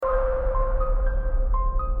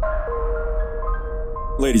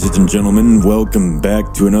Ladies and gentlemen, welcome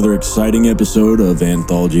back to another exciting episode of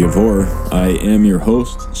Anthology of Horror. I am your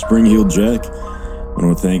host, Spring-Heeled Jack. I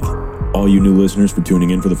want to thank all you new listeners for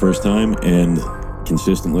tuning in for the first time, and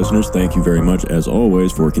consistent listeners, thank you very much, as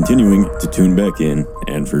always, for continuing to tune back in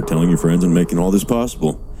and for telling your friends and making all this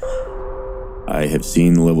possible. I have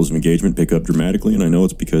seen the levels of engagement pick up dramatically, and I know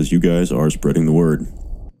it's because you guys are spreading the word.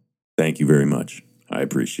 Thank you very much. I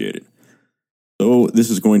appreciate it. So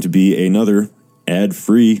this is going to be another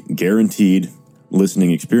ad-free, guaranteed listening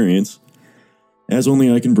experience, as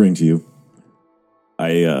only I can bring to you.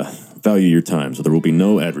 I value your time, so there will be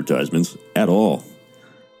no advertisements at all,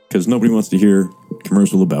 because nobody wants to hear a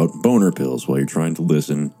commercial about boner pills while you're trying to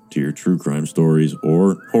listen to your true crime stories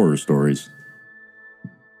or horror stories.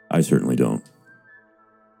 I certainly don't.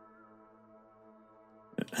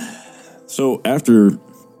 So after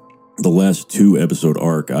the last 2-episode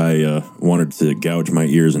arc, I wanted to gouge my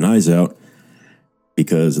ears and eyes out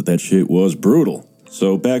because that shit was brutal.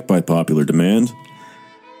 So back by popular demand,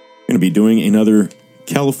 I'm going to be doing another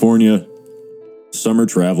California summer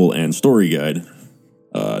travel and story guide.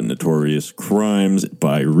 Notorious crimes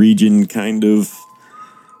by region, kind of.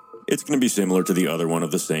 It's going to be similar to the other one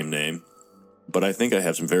of the same name. But I think I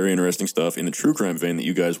have some very interesting stuff in the true crime vein that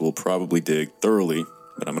you guys will probably dig thoroughly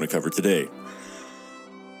that I'm going to cover today.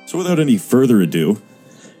 So without any further ado,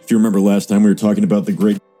 if you remember last time we were talking about the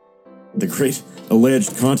great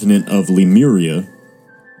alleged continent of Lemuria,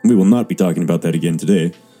 we will not be talking about that again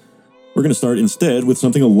today. We're going to start instead with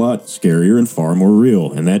something a lot scarier and far more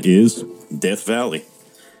real, and that is Death Valley.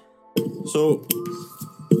 So,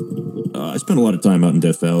 I spent a lot of time out in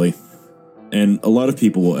Death Valley, and a lot of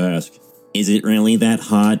people will ask, is it really that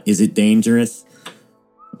hot? Is it dangerous?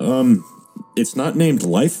 It's not named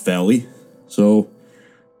Life Valley, so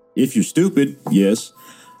if you're stupid, yes.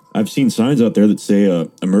 I've seen signs out there that say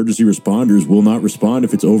emergency responders will not respond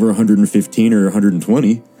if it's over 115 or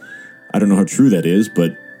 120. I don't know how true that is,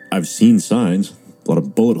 but I've seen signs. A lot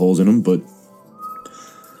of bullet holes in them, but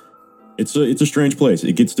it's a strange place.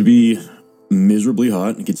 It gets to be miserably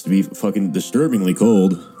hot. It gets to be fucking disturbingly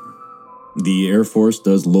cold. The Air Force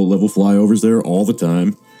does low-level flyovers there all the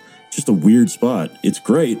time. Just a weird spot. It's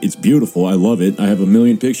great. It's beautiful. I love it. I have a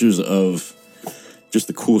million pictures of just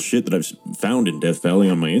the cool shit that I've found in Death Valley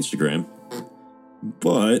on my Instagram.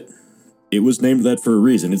 But it was named that for a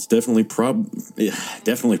reason. It's definitely probably.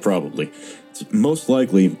 It's most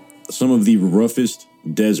likely some of the roughest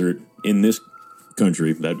desert in this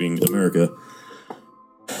country, that being America.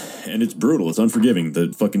 And it's brutal. It's unforgiving.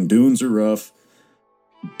 The fucking dunes are rough.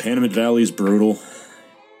 Panamint Valley is brutal.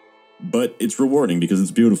 But it's rewarding because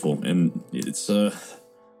it's beautiful. And it's,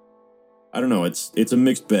 I don't know, it's a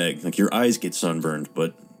mixed bag. Like, your eyes get sunburned,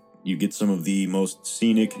 but you get some of the most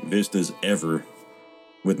scenic vistas ever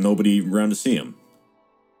with nobody around to see them.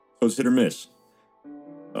 So it's hit or miss.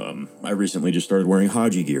 I recently just started wearing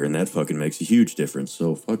Haji gear, and that fucking makes a huge difference,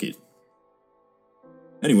 so fuck it.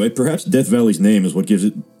 Anyway, perhaps Death Valley's name is what gives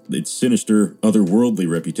it its sinister, otherworldly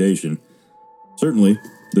reputation. Certainly,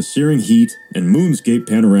 the searing heat and moonscape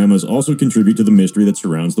panoramas also contribute to the mystery that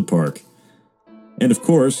surrounds the park. And of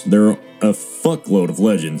course, there are a fuckload of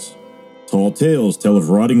legends. Tall tales tell of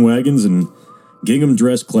rotting wagons and gingham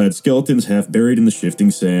dress-clad skeletons half buried in the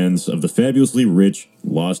shifting sands of the fabulously rich,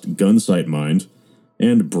 lost gunsight mine,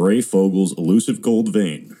 and Bray Fogel's elusive gold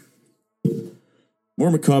vein. More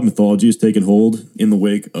macabre mythology has taken hold in the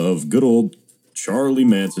wake of good old Charlie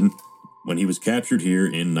Manson when he was captured here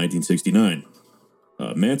in 1969.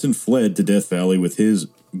 Manson fled to Death Valley with his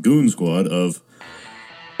goon squad of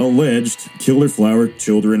alleged killer flower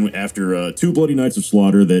children after 2 bloody nights of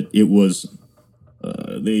slaughter that it was,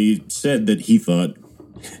 they said that he thought.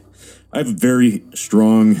 I have very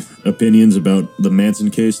strong opinions about the Manson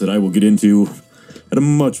case that I will get into at a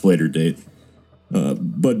much later date.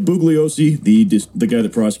 But Bugliosi, the guy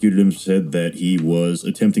that prosecuted him, said that he was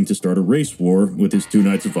attempting to start a race war with his 2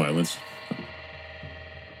 nights of violence.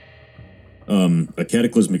 A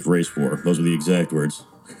cataclysmic race war, those are the exact words.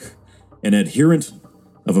 An adherent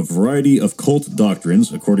of a variety of cult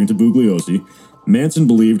doctrines, according to Bugliosi, Manson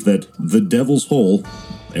believed that the Devil's Hole,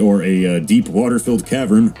 or a deep water-filled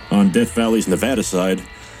cavern on Death Valley's Nevada side,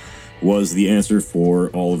 was the answer for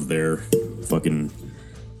all of their fucking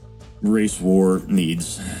race war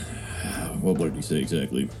needs. What did he say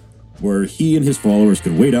exactly? Where he and his followers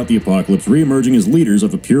could wait out the apocalypse, re-emerging as leaders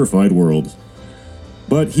of a purified world.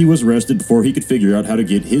 But he was arrested before he could figure out how to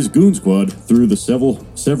get his goon squad through the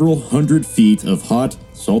several hundred feet of hot,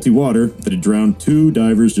 salty water that had drowned 2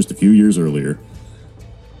 divers just a few years earlier.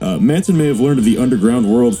 Manson may have learned of the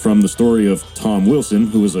underground world from the story of Tom Wilson,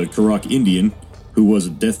 who was a Karak Indian, who was a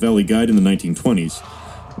Death Valley guide in the 1920s.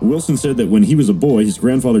 Wilson said that when he was a boy, his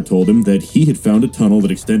grandfather told him that he had found a tunnel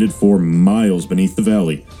that extended for miles beneath the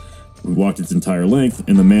valley. He walked its entire length,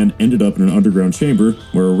 and the man ended up in an underground chamber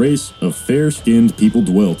where a race of fair-skinned people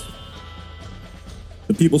dwelt.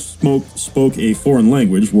 The people spoke a foreign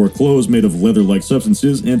language, wore clothes made of leather-like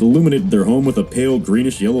substances, and illuminated their home with a pale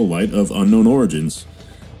greenish-yellow light of unknown origins.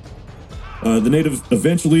 The native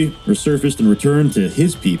eventually resurfaced and returned to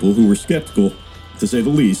his people, who were skeptical, to say the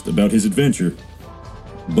least, about his adventure.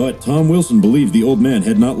 But Tom Wilson believed the old man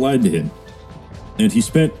had not lied to him, and he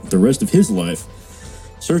spent the rest of his life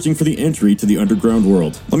searching for the entry to the underground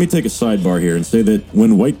world. Let me take a sidebar here and say that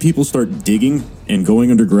when white people start digging and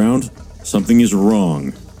going underground, something is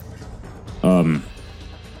wrong.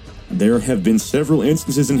 There have been several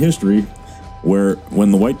instances in history where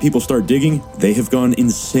when the white people start digging, they have gone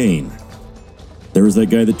insane. There was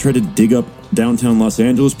that guy that tried to dig up downtown Los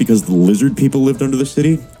Angeles because the lizard people lived under the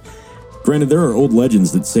city. Granted, there are old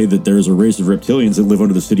legends that say that there is a race of reptilians that live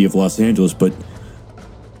under the city of Los Angeles, but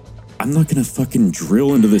I'm not gonna fucking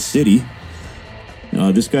drill into the city.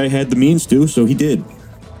 This guy had the means to, so he did.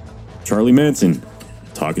 Charlie Manson,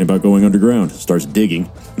 talking about going underground, starts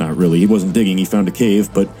digging. Not really, he wasn't digging, he found a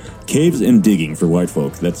cave, but caves and digging for white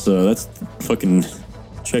folk, that's fucking,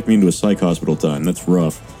 check me into a psych hospital time, that's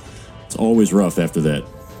rough. It's always rough after that.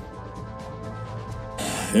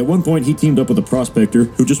 At one point, he teamed up with a prospector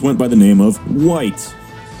who just went by the name of White,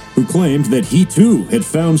 who claimed that he too had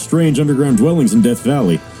found strange underground dwellings in Death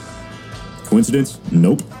Valley. Coincidence?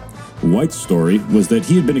 Nope. White's story was that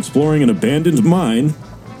he had been exploring an abandoned mine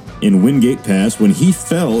in Wingate Pass when he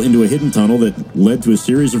fell into a hidden tunnel that led to a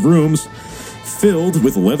series of rooms filled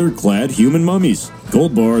with leather-clad human mummies,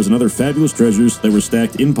 gold bars, and other fabulous treasures that were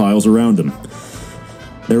stacked in piles around him.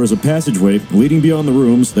 There was a passageway leading beyond the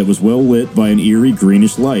rooms that was well lit by an eerie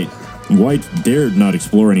greenish light. White dared not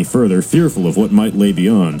explore any further, fearful of what might lay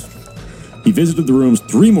beyond. He visited the rooms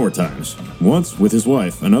 3 more times, once with his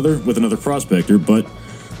wife, another with another prospector, but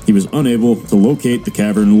he was unable to locate the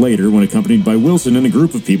cavern later when accompanied by Wilson and a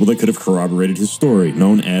group of people that could have corroborated his story,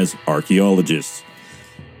 known as archaeologists.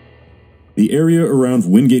 The area around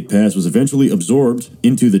Wingate Pass was eventually absorbed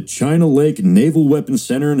into the China Lake Naval Weapons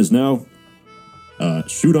Center and is now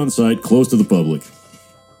shoot on site, close to the public.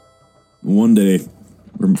 One day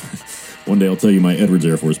I'll tell you my Edwards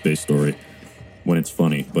Air Force Base story when it's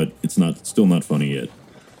funny, but it's still not funny yet.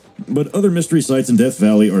 But other mystery sites in Death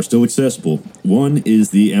Valley are still accessible. One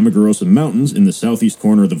is the Amagarosa Mountains in the southeast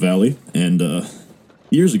corner of the valley, and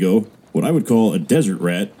years ago, what I would call a desert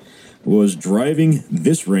rat was driving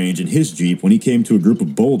this range in his Jeep when he came to a group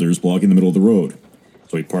of boulders blocking the middle of the road.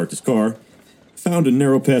 So he parked his car, found a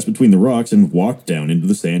narrow pass between the rocks, and walked down into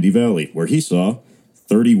the sandy valley, where he saw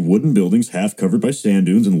 30 wooden buildings half covered by sand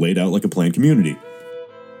dunes and laid out like a planned community.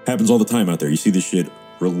 Happens all the time out there. You see this shit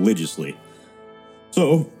religiously.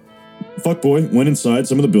 So, fuckboy went inside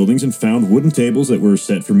some of the buildings and found wooden tables that were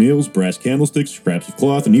set for meals, brass candlesticks, scraps of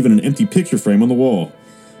cloth, and even an empty picture frame on the wall.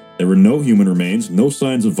 There were no human remains, no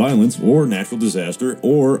signs of violence or natural disaster,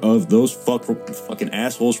 or of those fucking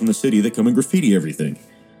assholes from the city that come and graffiti everything.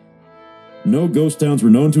 No ghost towns were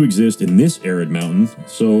known to exist in this arid mountain,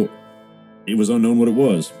 so it was unknown what it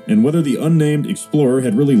was, and whether the unnamed explorer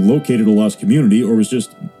had really located a lost community or was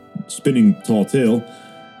just spinning tall tale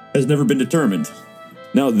has never been determined.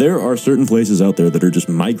 Now, there are certain places out there that are just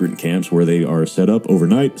migrant camps where they are set up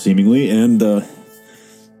overnight, seemingly, and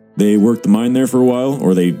they work the mine there for a while,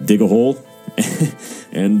 or they dig a hole,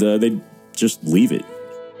 and they just leave it.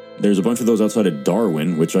 There's a bunch of those outside of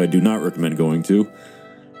Darwin, which I do not recommend going to.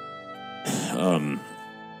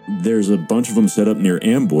 There's a bunch of them set up near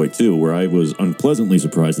Amboy, too, where I was unpleasantly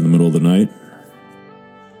surprised in the middle of the night.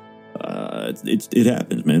 It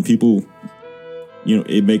happens, man. People,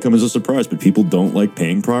 it may come as a surprise, but people don't like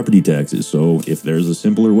paying property taxes. So if there's a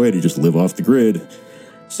simpler way to just live off the grid,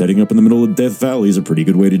 setting up in the middle of Death Valley is a pretty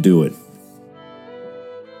good way to do it.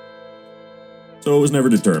 So it was never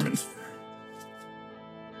determined.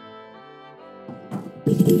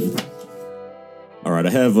 All right,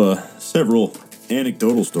 I have several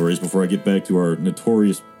anecdotal stories before I get back to our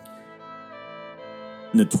notorious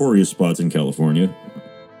spots in California.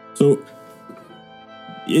 So,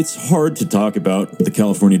 it's hard to talk about the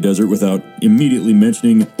California desert without immediately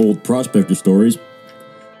mentioning old prospector stories,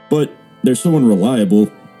 but they're so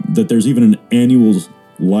unreliable that there's even an annual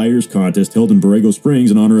liars contest held in Borrego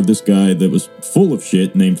Springs in honor of this guy that was full of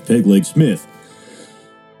shit named Pegleg Smith,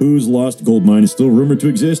 whose lost gold mine is still rumored to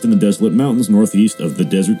exist in the desolate mountains northeast of the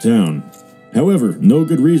desert town. However, no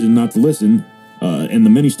good reason not to listen, and the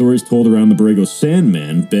many stories told around the Borrego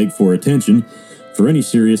Sandman beg for attention for any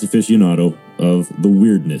serious aficionado of the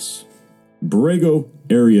weirdness. Borrego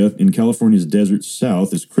area in California's desert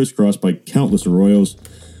south is crisscrossed by countless arroyos,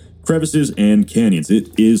 crevices, and canyons.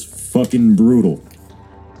 It is fucking brutal.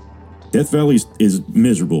 Death Valley is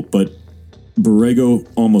miserable, but Borrego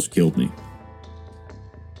almost killed me.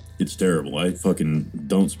 It's terrible. I fucking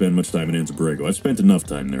don't spend much time in Anza Borrego. I've spent enough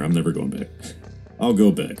time there. I'm never going back. I'll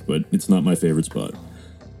go back, but it's not my favorite spot.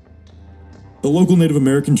 The local Native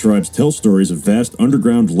American tribes tell stories of vast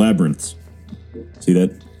underground labyrinths. See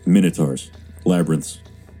that? Minotaurs. Labyrinths.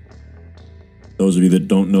 Those of you that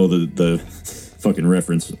don't know the fucking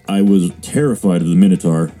reference, I was terrified of the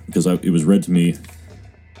Minotaur because it was read to me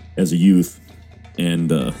as a youth,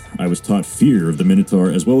 and I was taught fear of the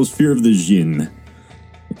Minotaur as well as fear of the Jinn.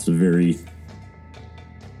 It's a very...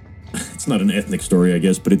 It's not an ethnic story, I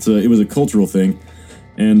guess, but it was a cultural thing,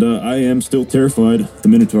 and I am still terrified of the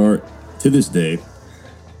Minotaur to this day.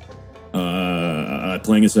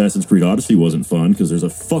 Playing Assassin's Creed Odyssey wasn't fun because there's a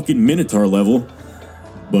fucking Minotaur level,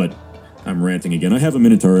 but I'm ranting again. I have a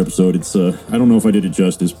Minotaur episode. It's I don't know if I did it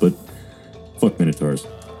justice, but fuck Minotaurs.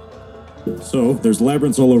 So there's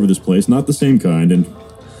labyrinths all over this place, not the same kind, and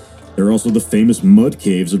there are also the famous mud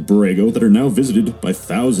caves of Borrego that are now visited by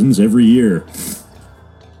thousands every year.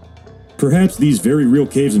 Perhaps these very real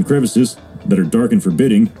caves and crevices that are dark and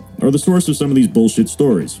forbidding are the source of some of these bullshit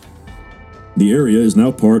stories. The area is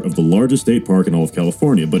now part of the largest state park in all of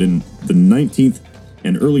California, but in the 19th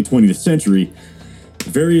and early 20th century,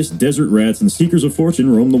 various desert rats and seekers of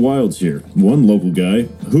fortune roamed the wilds here. One local guy,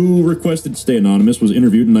 who requested to stay anonymous, was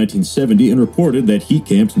interviewed in 1970 and reported that he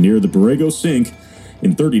camped near the Borrego Sink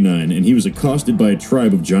in 39, and he was accosted by a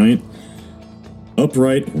tribe of giant,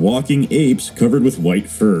 upright, walking apes covered with white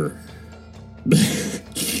fur.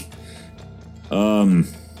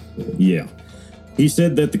 Yeah. He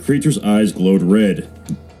said that the creature's eyes glowed red.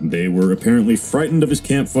 They were apparently frightened of his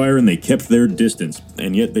campfire and they kept their distance,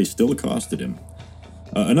 and yet they still accosted him.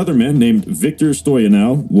 Another man named Victor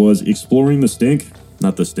Stoyanov was exploring the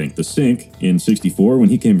sink in 64 when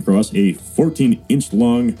he came across a 14-inch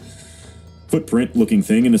long footprint-looking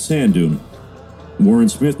thing in a sand dune. Warren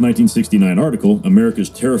Smith, 1969 article, America's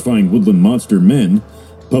Terrifying Woodland Monster Men,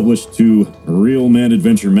 published to Real Man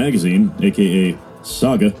Adventure magazine, aka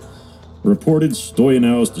Saga, reported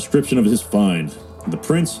Stoyanov's description of his find. The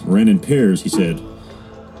prints ran in pairs, he said,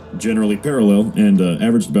 generally parallel, and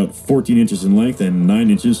averaged about 14 inches in length and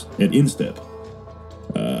 9 inches at instep.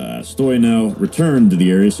 Stoyanov returned to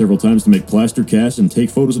the area several times to make plaster casts and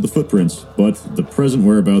take photos of the footprints, but the present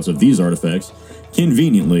whereabouts of these artifacts,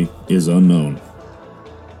 conveniently, is unknown.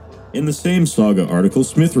 In the same Saga article,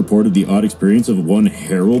 Smith reported the odd experience of one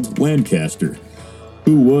Harold Lancaster,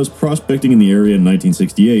 who was prospecting in the area in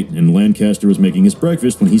 1968, and Lancaster was making his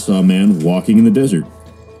breakfast when he saw a man walking in the desert.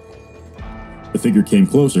 The figure came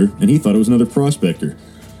closer, and he thought it was another prospector.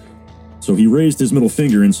 So he raised his middle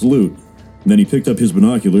finger in salute. Then he picked up his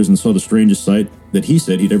binoculars and saw the strangest sight that he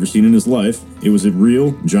said he'd ever seen in his life. It was a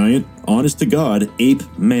real, giant, honest-to-God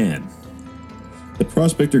ape man. The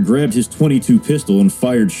prospector grabbed his .22 pistol and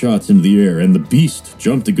fired shots into the air, and the beast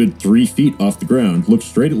jumped a good 3 feet off the ground, looked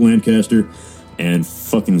straight at Lancaster, and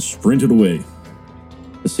fucking sprinted away.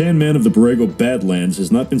 The Sandman of the Borrego Badlands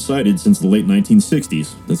has not been sighted since the late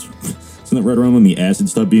 1960s. Isn't that right around when the acid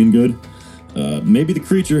stopped being good? Maybe the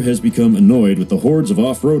creature has become annoyed with the hordes of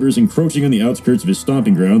off-roaders encroaching on the outskirts of his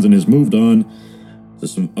stomping grounds and has moved on to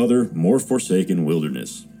some other, more forsaken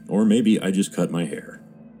wilderness. Or maybe I just cut my hair.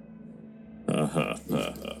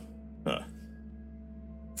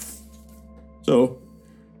 So,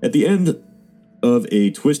 at the end of a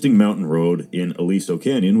twisting mountain road in Aliso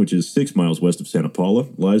Canyon, which is 6 miles west of Santa Paula,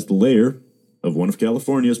 lies the lair of one of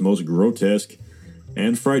California's most grotesque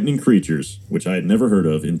and frightening creatures, which I had never heard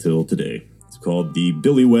of until today. It's called the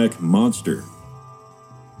Billywhack Monster.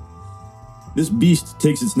 This beast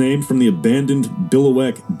takes its name from the abandoned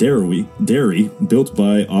Billywhack Dairy built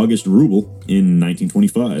by August Rubel in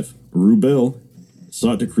 1925. Rubel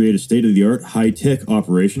sought to create a state-of-the-art, high-tech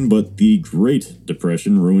operation, but the Great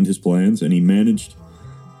Depression ruined his plans, and he managed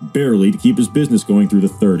barely to keep his business going through the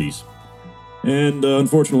 30s. And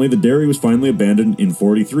unfortunately, the dairy was finally abandoned in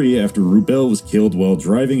 43 after Rubel was killed while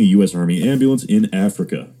driving a U.S. Army ambulance in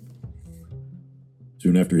Africa.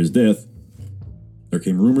 Soon after his death, there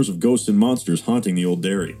came rumors of ghosts and monsters haunting the old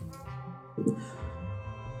dairy.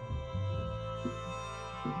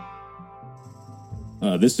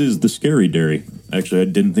 This is the scary dairy. Actually, I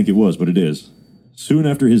didn't think it was, but it is. Soon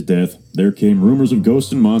after his death, there came rumors of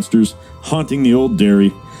ghosts and monsters haunting the old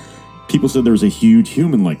dairy. People said there was a huge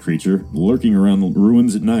human-like creature lurking around the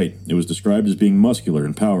ruins at night. It was described as being muscular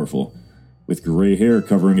and powerful, with gray hair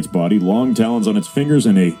covering its body, long talons on its fingers,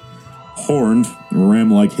 and a horned,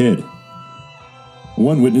 ram-like head.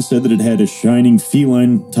 One witness said that it had a shining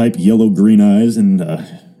feline-type yellow-green eyes, and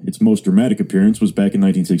its most dramatic appearance was back in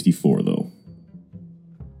 1964, though,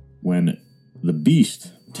 when the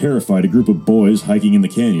beast terrified a group of boys hiking in the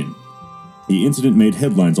canyon. The incident made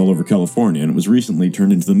headlines all over California, and it was recently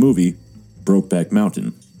turned into the movie Brokeback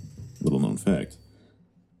Mountain. Little known fact.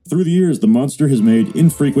 Through the years, the monster has made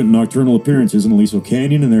infrequent nocturnal appearances in Aliso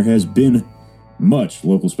Canyon, and there has been much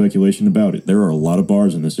local speculation about it. There are a lot of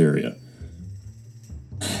bars in this area.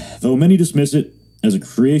 Though many dismiss it as a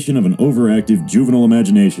creation of an overactive juvenile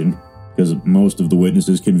imagination, because most of the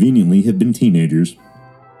witnesses conveniently have been teenagers,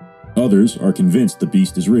 others are convinced the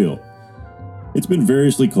beast is real. It's been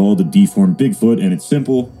variously called a deformed Bigfoot, and its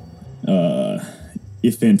simple,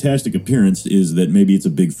 if fantastic appearance is that maybe it's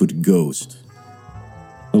a Bigfoot ghost.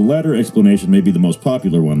 The latter explanation may be the most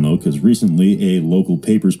popular one, though, because recently a local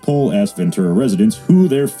paper's poll asked Ventura residents who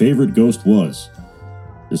their favorite ghost was.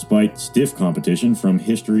 Despite stiff competition from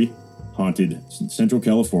history-haunted Central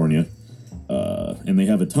California, and they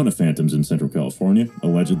have a ton of phantoms in Central California,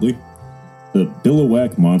 allegedly, the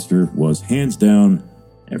Billowhack monster was hands down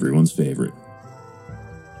everyone's favorite.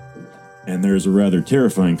 And there's a rather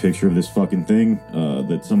terrifying picture of this fucking thing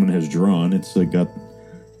that someone has drawn. It's got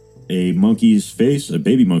a monkey's face, a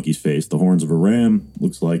baby monkey's face, the horns of a ram,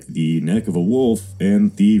 looks like the neck of a wolf,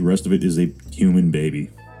 and the rest of it is a human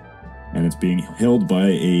baby. And it's being held by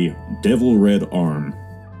a devil red arm.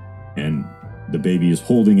 And the baby is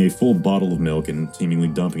holding a full bottle of milk and seemingly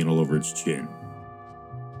dumping it all over its chin.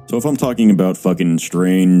 So if I'm talking about fucking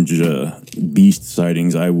strange beast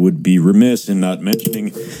sightings, I would be remiss in not mentioning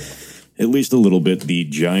at least a little bit the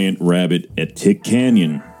giant rabbit at Tick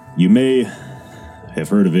Canyon. You may have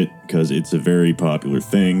heard of it because it's a very popular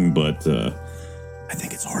thing, but I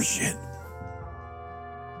think it's horseshit.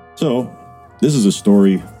 So, this is a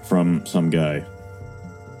story from some guy.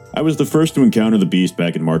 I was the first to encounter the beast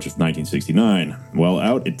back in March of 1969, while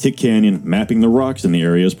out at Tick Canyon mapping the rocks in the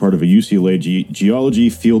area as part of a UCLA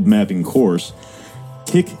geology field mapping course.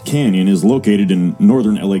 Tick Canyon is located in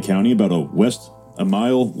northern LA County, about a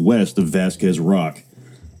mile west of Vasquez Rock,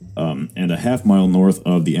 and a half mile north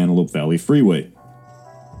of the Antelope Valley Freeway.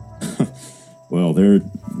 Well,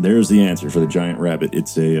 there's the answer for the giant rabbit.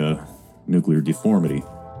 It's a nuclear deformity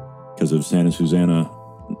because of Santa Susana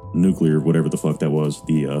nuclear, whatever the fuck that was.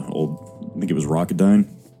 The old, I think it was Rocketdyne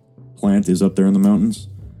plant is up there in the mountains.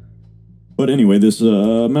 But anyway, this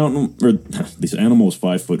this animal was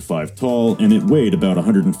 5'5" tall, and it weighed about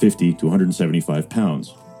 150 to 175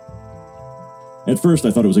 pounds. At first,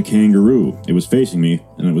 I thought it was a kangaroo. It was facing me,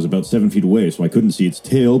 and it was about 7 feet away, so I couldn't see its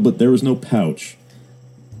tail, but there was no pouch.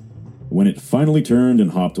 When it finally turned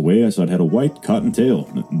and hopped away, I saw it had a white cotton tail.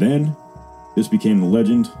 Then, this became the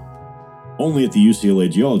legend only at the UCLA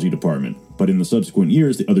Geology Department, but in the subsequent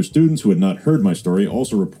years, the other students who had not heard my story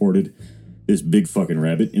also reported this big fucking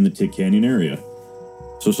rabbit in the Tick Canyon area.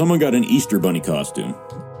 So someone got an Easter bunny costume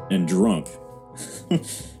and drunk,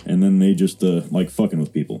 and then they just like fucking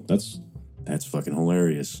with people. That's fucking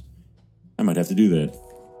hilarious. I might have to do that.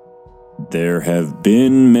 There have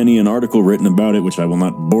been many an article written about it, which I will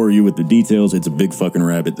not bore you with the details. It's a big fucking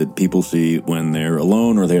rabbit that people see when they're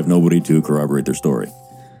alone or they have nobody to corroborate their story.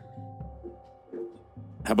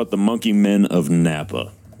 How about the monkey men of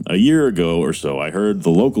Napa? A year ago or so, I heard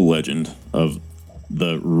the local legend of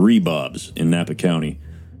the Rebobs in Napa County,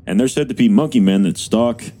 and they're said to be monkey men that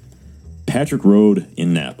stalk Patrick Road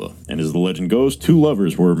in Napa. And as the legend goes, two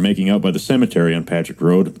lovers were making out by the cemetery on Patrick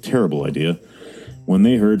Road, terrible idea, when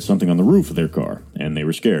they heard something on the roof of their car, and they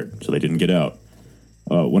were scared, so they didn't get out.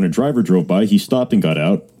 When a driver drove by, he stopped and got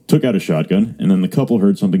out, took out a shotgun, and then the couple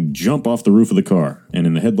heard something jump off the roof of the car, and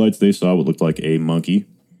in the headlights they saw what looked like a monkey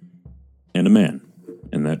and a man.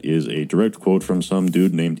 And that is a direct quote from some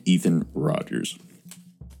dude named Ethan Rogers.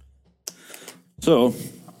 So,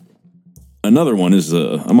 another one is,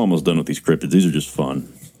 I'm almost done with these cryptids, these are just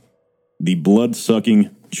fun. The blood-sucking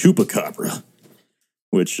chupacabra,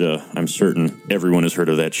 which I'm certain everyone has heard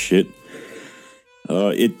of that shit.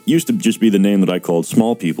 It used to just be the name that I called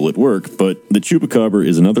small people at work, but the chupacabra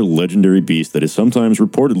is another legendary beast that is sometimes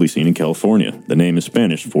reportedly seen in California. The name is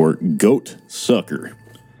Spanish for goat sucker.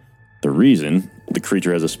 The reason the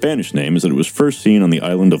creature has a Spanish name is that it was first seen on the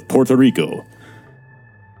island of Puerto Rico.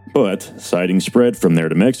 But sightings spread from there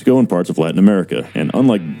to Mexico and parts of Latin America, and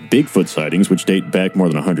unlike Bigfoot sightings, which date back more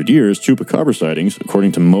than 100 years, chupacabra sightings,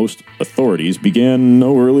 according to most authorities, began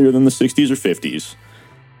no earlier than the 60s or 50s.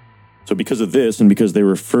 So because of this, and because they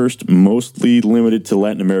were first mostly limited to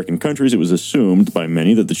Latin American countries, it was assumed by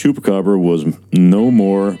many that the chupacabra was no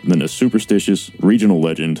more than a superstitious regional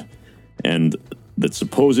legend, and that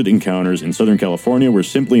supposed encounters in Southern California were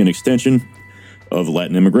simply an extension of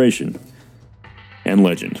Latin immigration and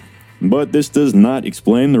legend. But this does not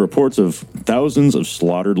explain the reports of thousands of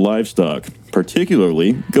slaughtered livestock,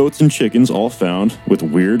 particularly goats and chickens, all found with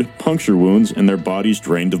weird puncture wounds and their bodies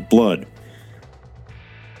drained of blood.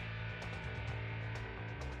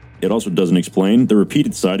 It also doesn't explain the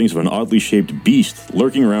repeated sightings of an oddly shaped beast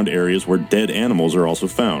lurking around areas where dead animals are also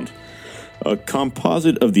found. A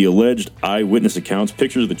composite of the alleged eyewitness accounts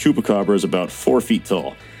pictures the chupacabra as about 4 feet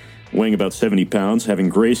tall, weighing about 70 pounds, having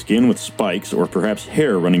gray skin with spikes or perhaps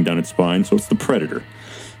hair running down its spine, so it's the predator.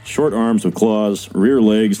 Short arms with claws, rear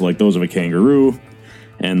legs like those of a kangaroo,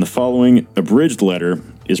 and the following abridged letter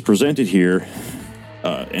is presented here,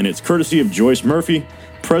 and it's courtesy of Joyce Murphy,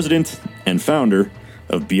 president and founder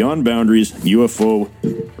of Beyond Boundaries UFO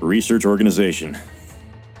Research Organization.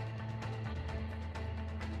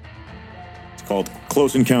 It's called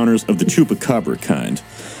Close Encounters of the Chupacabra Kind.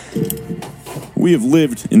 We have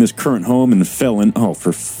lived in this current home and fell in... Oh,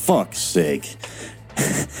 for fuck's sake.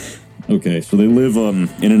 Okay, so they live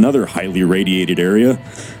in another highly radiated area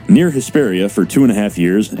near Hesperia for 2.5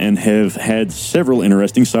 years and have had several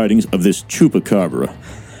interesting sightings of this chupacabra.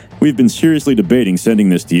 We've been seriously debating sending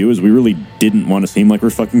this to you as we really didn't want to seem like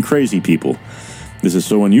we're fucking crazy people. This is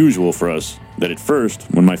so unusual for us that at first,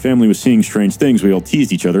 when my family was seeing strange things, we all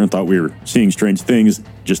teased each other and thought we were seeing strange things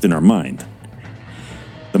just in our mind.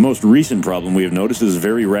 The most recent problem we have noticed is a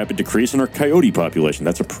very rapid decrease in our coyote population.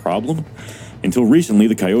 That's a problem? Until recently,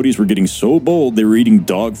 the coyotes were getting so bold they were eating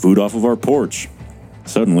dog food off of our porch.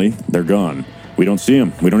 Suddenly, they're gone. We don't see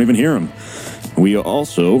them. We don't even hear them. We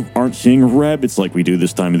also aren't seeing rabbits like we do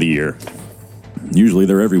this time of the year. Usually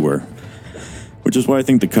they're everywhere. Which is why I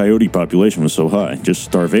think the coyote population was so high. Just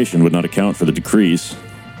starvation would not account for the decrease.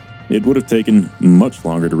 It would have taken much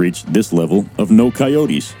longer to reach this level of no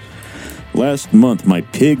coyotes. Last month, my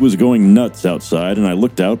pig was going nuts outside, and I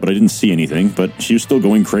looked out, but I didn't see anything, but she was still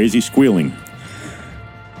going crazy, squealing.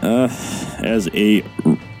 As a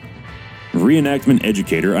reenactment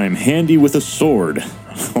educator, I am handy with a sword.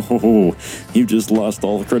 Oh, you just lost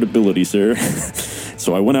all the credibility, sir.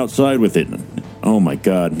 So I went outside with it. Oh my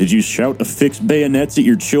god, did you shout affix bayonets at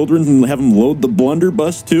your children and have them load the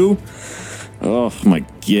blunderbuss too? Oh my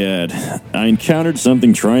god. I encountered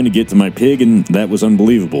something trying to get to my pig, and that was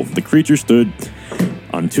unbelievable. The creature stood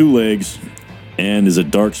on 2 legs and is a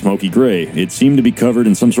dark smoky gray. It seemed to be covered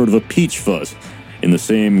in some sort of a peach fuzz in the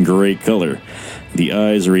same gray color. The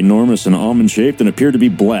eyes are enormous and almond-shaped and appear to be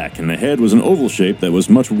black, and the head was an oval shape that was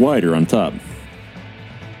much wider on top.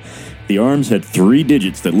 The arms had 3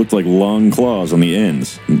 digits that looked like long claws on the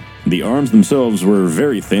ends. The arms themselves were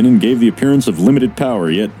very thin and gave the appearance of limited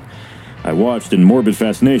power, yet I watched in morbid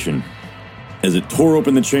fascination as it tore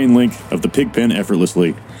open the chain link of the pig pen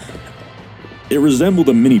effortlessly. It resembled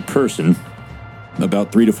a mini person,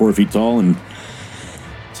 about 3 to 4 feet tall and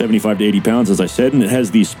 75 to 80 pounds, as I said, and it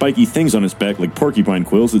has these spiky things on its back like porcupine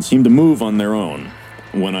quills that seem to move on their own.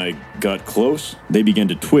 When I got close, they began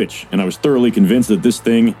to twitch, and I was thoroughly convinced that this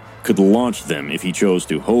thing could launch them if he chose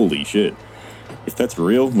to. Holy shit. If that's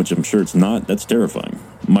real, which I'm sure it's not, that's terrifying.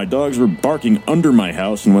 My dogs were barking under my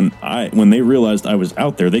house, and when they realized I was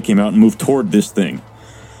out there, they came out and moved toward this thing.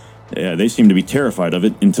 Yeah, they seemed to be terrified of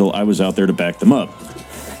it until I was out there to back them up.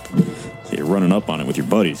 So you're running up on it with your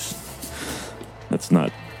buddies. That's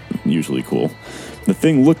not usually cool. The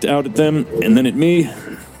thing looked out at them and then at me,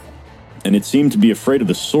 and it seemed to be afraid of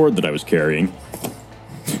the sword that I was carrying.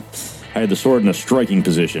 I had the sword in a striking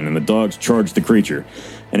position, and the dogs charged the creature,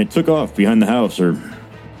 and it took off behind the house,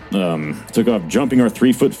 took off jumping our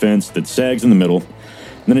 3-foot fence that sags in the middle.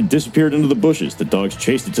 Then it disappeared into the bushes. The dogs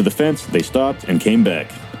chased it to the fence, they stopped, and came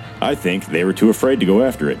back. I think they were too afraid to go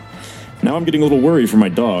after it. Now I'm getting a little worried for my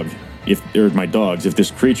dogs, if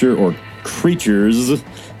this creature or creatures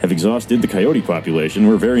have exhausted the coyote population.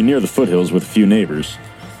 We're very near the foothills with a few neighbors.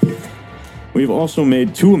 We've also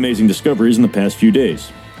made 2 amazing discoveries in the past few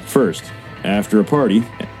days. First, after a party,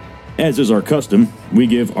 as is our custom, we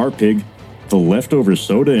give our pig the leftover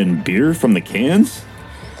soda and beer from the cans?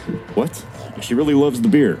 What? She really loves the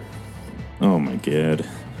beer. Oh my god.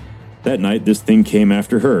 That night, this thing came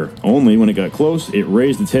after her. Only when it got close, it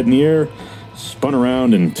raised its head in the air, spun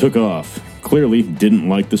around, and took off. Clearly didn't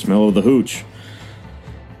like the smell of the hooch.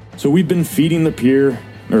 So we've been feeding the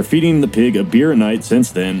pig a beer a night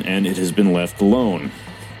since then, and it has been left alone.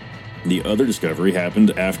 The other discovery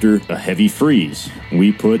happened after a heavy freeze.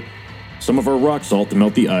 We put some of our rock salt to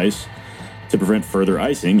melt the ice to prevent further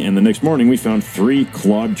icing, and the next morning we found 3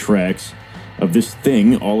 clawed tracks of this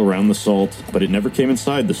thing all around the salt, but it never came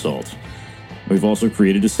inside the salt. We've also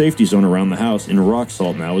created a safety zone around the house in rock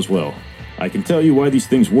salt now as well. I can tell you why these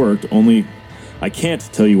things worked, only I can't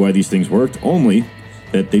tell you why these things worked, only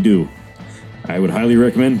that they do. I would highly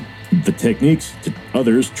recommend the techniques to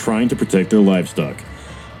others trying to protect their livestock.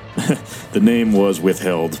 The name was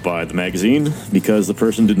withheld by the magazine because the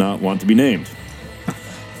person did not want to be named.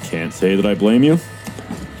 Can't say that I blame you.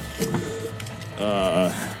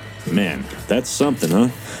 Man, that's something, huh?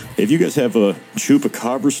 If you guys have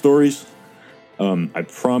chupacabra stories, I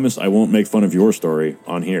promise I won't make fun of your story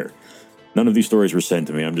on here. None of these stories were sent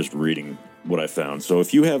to me. I'm just reading what I found. So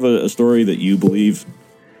if you have a story that you believe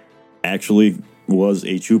actually was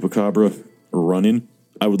a chupacabra run-in,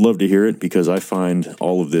 I would love to hear it because I find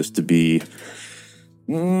all of this to be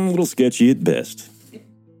a little sketchy at best.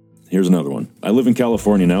 Here's another one. I live in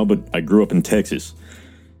California now, but I grew up in Texas.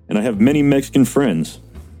 And I have many Mexican friends.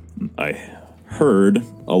 I heard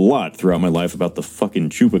a lot throughout my life about the fucking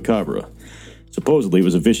chupacabra. Supposedly it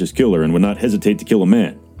was a vicious killer and would not hesitate to kill a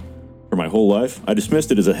man. For my whole life, I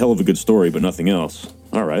dismissed it as a hell of a good story, but nothing else.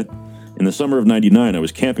 Alright. In the summer of '99, I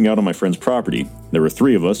was camping out on my friend's property. There were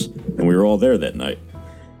 3 of us, and we were all there that night.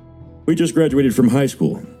 We just graduated from high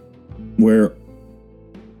school, where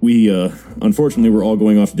we, unfortunately, were all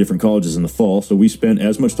going off to different colleges in the fall, so we spent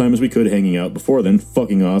as much time as we could hanging out before then,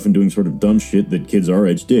 fucking off and doing sort of dumb shit that kids our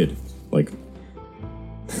age did. Like,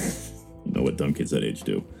 you know what dumb kids that age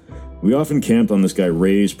do. We often camped on this guy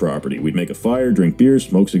Ray's property. We'd make a fire, drink beer,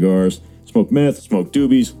 smoke cigars, smoke meth, smoke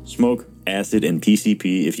doobies, smoke acid and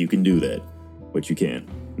PCP if you can do that. Which you can.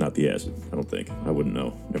 Not the acid, I don't think. I wouldn't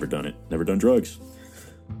know. Never done it. Never done drugs.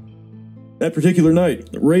 That particular night,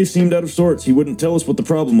 Ray seemed out of sorts. He wouldn't tell us what the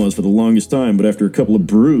problem was for the longest time, but after a couple of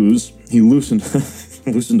brews, he loosened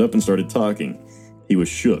up and started talking. He was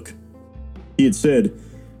shook. He had said,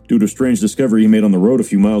 due to a strange discovery he made on the road a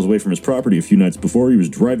few miles away from his property a few nights before, he was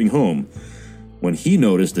driving home when he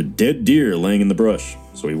noticed a dead deer laying in the brush.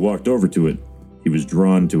 So he walked over to it. He was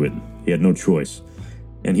drawn to it. He had no choice.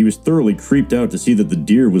 And he was thoroughly creeped out to see that the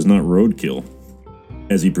deer was not roadkill,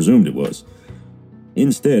 as he presumed it was.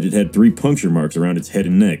 Instead, it had 3 puncture marks around its head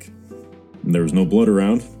and neck. And there was no blood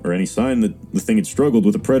around, or any sign that the thing had struggled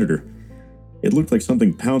with a predator. It looked like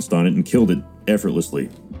something pounced on it and killed it effortlessly,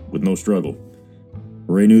 with no struggle.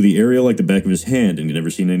 Ray knew the area like the back of his hand and had never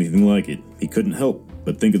seen anything like it. He couldn't help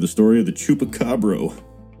but think of the story of the chupacabra.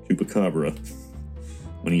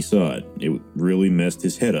 When he saw it, it really messed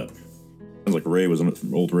his head up. Sounds like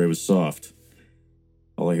old Ray was soft.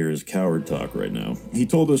 All I hear is coward talk right now. He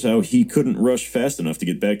told us how he couldn't rush fast enough to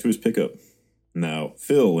get back to his pickup. Now,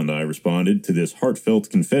 Phil and I responded to this heartfelt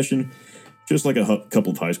confession just like a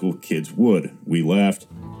couple of high school kids would. We laughed,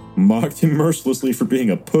 mocked him mercilessly for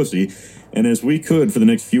being a pussy, and as we could for the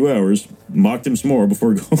next few hours, mocked him some more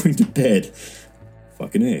before going to bed.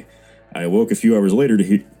 Fucking A. I awoke a few hours later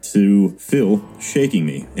to Phil shaking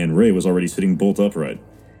me, and Ray was already sitting bolt upright.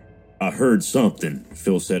 I heard something,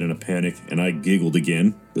 Phil said in a panic, and I giggled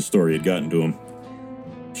again. The story had gotten to him.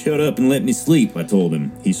 Shut up and let me sleep, I told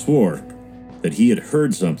him. He swore that he had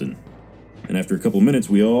heard something. And after a couple minutes,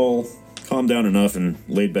 we all calmed down enough and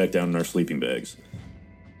laid back down in our sleeping bags.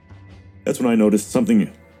 That's when I noticed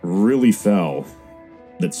something really foul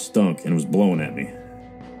that stunk and was blowing at me.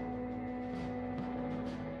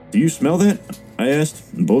 Do you smell that? I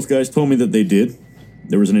asked, and both guys told me that they did.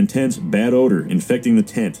 There was an intense, bad odor infecting the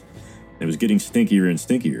tent. It was getting stinkier and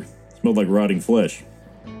stinkier. It smelled like rotting flesh.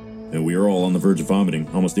 And we were all on the verge of vomiting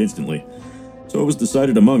almost instantly. So it was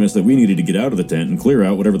decided among us that we needed to get out of the tent and clear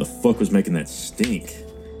out whatever the fuck was making that stink.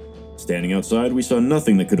 Standing outside, we saw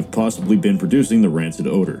nothing that could have possibly been producing the rancid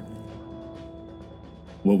odor.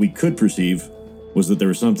 What we could perceive was that there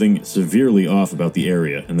was something severely off about the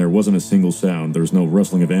area, and there wasn't a single sound. There was no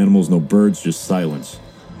rustling of animals, no birds, just silence.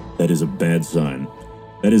 That is a bad sign.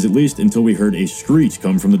 That is at least until we heard a screech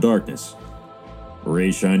come from the darkness.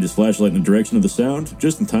 Ray shined his flashlight in the direction of the sound,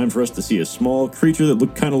 just in time for us to see a small creature that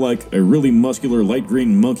looked kind of like a really muscular light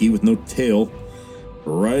green monkey with no tail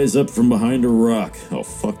rise up from behind a rock. Oh,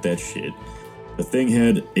 fuck that shit. The thing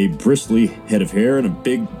had a bristly head of hair and a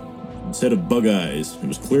big set of bug eyes. It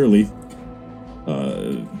was clearly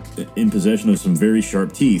in possession of some very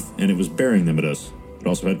sharp teeth, and it was bearing them at us. It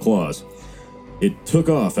also had claws. It took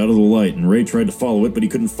off out of the light, and Ray tried to follow it, but he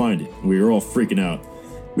couldn't find it. We were all freaking out.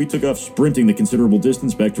 We took off sprinting the considerable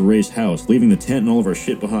distance back to Ray's house, leaving the tent and all of our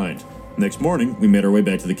shit behind. Next morning, we made our way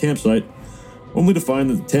back to the campsite, only to find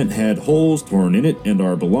that the tent had holes torn in it, and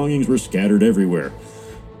our belongings were scattered everywhere.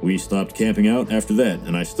 We stopped camping out after that,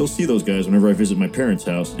 and I still see those guys whenever I visit my parents'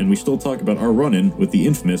 house, and we still talk about our run-in with the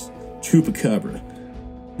infamous Chupacabra.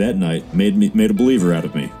 That night made a believer out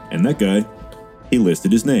of me, and that guy, he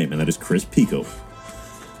listed his name, and that is Chris Pico.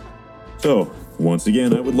 So, once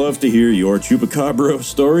again, I would love to hear your Chupacabra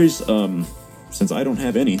stories. since I don't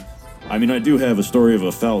have any. I mean, I do have a story of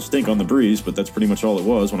a foul stink on the breeze, but that's pretty much all it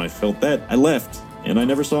was. When I felt that, I left, and I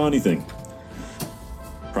never saw anything.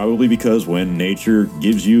 Probably because when nature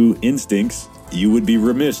gives you instincts, you would be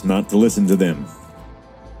remiss not to listen to them.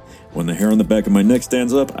 When the hair on the back of my neck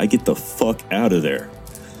stands up, I get the fuck out of there.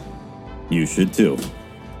 You should too.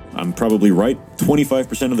 I'm probably right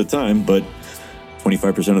 25% of the time, but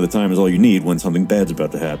 25% of the time is all you need when something bad's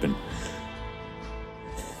about to happen.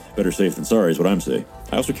 Better safe than sorry is what I'm saying.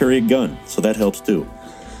 I also carry a gun, so that helps too.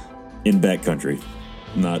 In backcountry.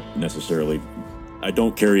 Not necessarily. I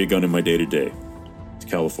don't carry a gun in my day-to-day. It's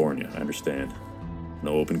California, I understand.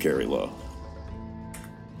 No open carry law.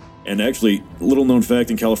 And actually, little known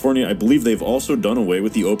fact in California, I believe they've also done away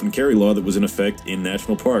with the open carry law that was in effect in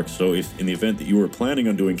national parks. So if in the event that you were planning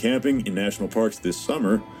on doing camping in national parks this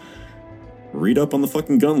summer, read up on the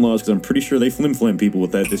fucking gun laws, because I'm pretty sure they flim-flam people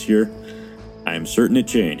with that this year. I am certain it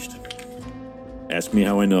changed. Ask me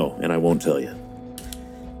how I know, and I won't tell you.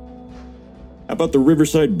 How about the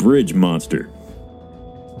Riverside Bridge monster?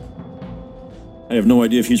 I have no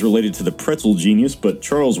idea if he's related to the pretzel genius, but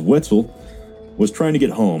Charles Wetzel was trying to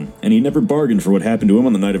get home, and he never bargained for what happened to him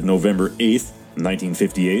on the night of November 8th,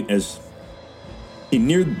 1958, as he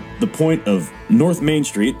neared the point of North Main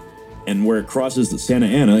Street, and where it crosses the Santa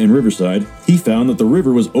Ana in Riverside, he found that the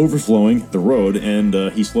river was overflowing the road, and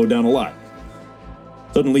he slowed down a lot.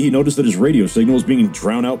 Suddenly, he noticed that his radio signal was being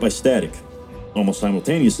drowned out by static. Almost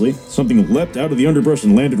simultaneously, something leapt out of the underbrush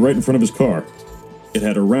and landed right in front of his car. It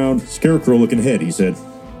had a round, scarecrow-looking head, he said,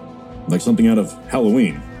 like something out of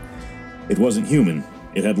Halloween. It wasn't human.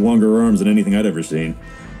 It had longer arms than anything I'd ever seen.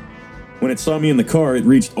 When it saw me in the car, it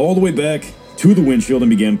reached all the way back to the windshield and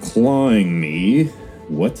began clawing me.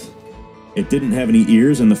 What? It didn't have any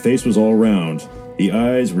ears, and the face was all round. The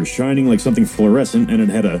eyes were shining like something fluorescent, and it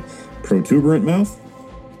had a protuberant mouth?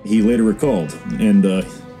 He later recalled, and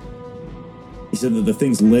he said that the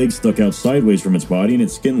thing's legs stuck out sideways from its body, and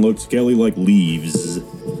its skin looked scaly like leaves.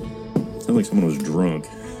 Sounded like someone was drunk.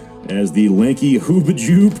 As the lanky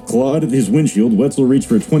hoobajoop clawed at his windshield, Wetzel reached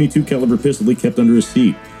for a .22 caliber pistol he kept under his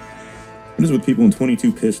seat. What is with people in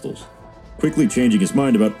 .22 pistols? Quickly changing his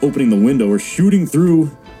mind about opening the window or shooting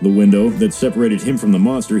through the window that separated him from the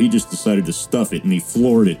monster, he just decided to stuff it, and he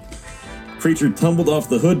floored it. The creature tumbled off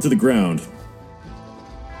the hood to the ground.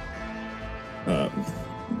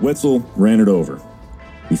 Wetzel ran it over.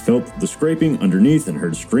 He felt the scraping underneath and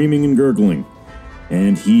heard screaming and gurgling,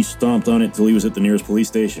 and he stomped on it till he was at the nearest police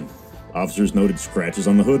station. Officers noted scratches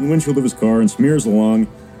on the hood and windshield of his car and smears along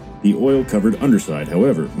the oil-covered underside.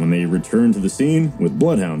 However, when they returned to the scene with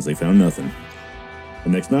bloodhounds, they found nothing. The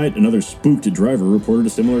next night, another spooked driver reported a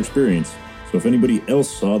similar experience. So if anybody else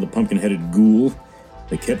saw the pumpkin-headed ghoul,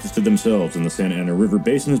 they kept it to themselves, and the Santa Ana River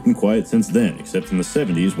Basin has been quiet since then, except in the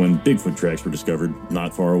 70s when Bigfoot tracks were discovered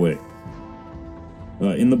not far away.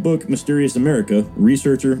 In the book Mysterious America,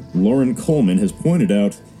 researcher Lauren Coleman has pointed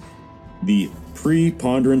out the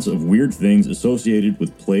preponderance of weird things associated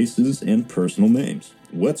with places and personal names.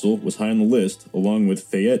 Wetzel was high on the list, along with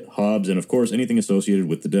Fayette, Hobbs, and of course anything associated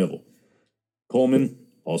with the devil. Coleman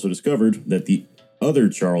also discovered that the other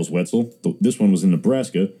Charles Wetzel, this one was in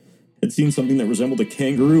Nebraska, had seen something that resembled a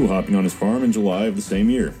kangaroo hopping on his farm in July of the same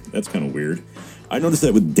year. That's kind of weird. I noticed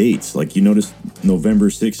that with dates. Like, you notice November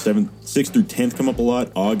 6th, 7th, 6th through 10th come up a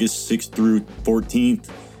lot. August 6th through 14th.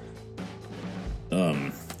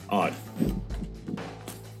 Odd.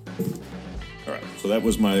 Alright, so that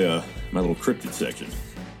was my my little cryptid section.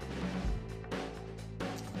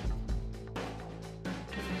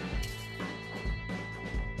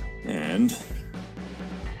 And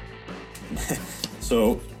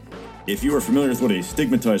so, if you are familiar with what a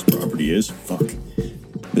stigmatized property is,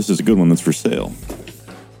 this is a good one that's for sale.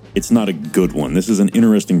 It's not a good one. This is an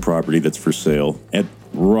interesting property that's for sale at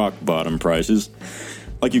rock bottom prices,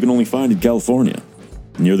 like you can only find in California,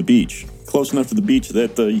 near the beach. Close enough to the beach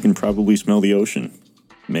that you can probably smell the ocean.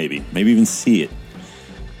 Maybe even see it.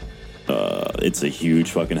 It's a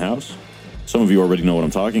huge fucking house. Some of you already know what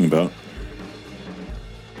I'm talking about.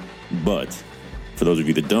 But, for those of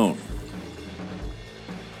you that don't,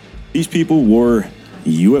 these people were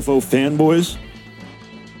UFO fanboys.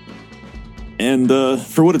 And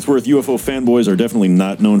for what it's worth, UFO fanboys are definitely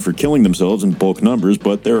not known for killing themselves in bulk numbers,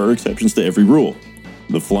 but there are exceptions to every rule.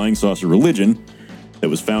 The flying saucer religion that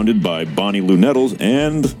was founded by Bonnie Lou Nettles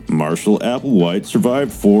and Marshall Applewhite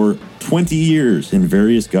survived for 20 years in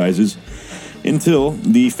various guises until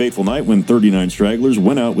the fateful night when 39 stragglers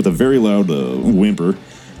went out with a very loud whimper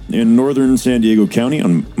in northern San Diego County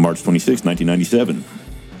on March 26, 1997.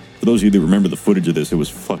 For those of you that remember the footage of this, it was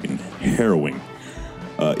fucking harrowing.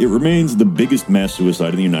 It remains the biggest mass suicide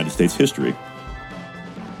in the United States history.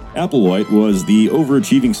 Applewhite was the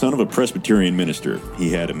overachieving son of a Presbyterian minister.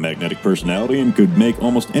 He had a magnetic personality and could make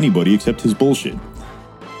almost anybody accept his bullshit.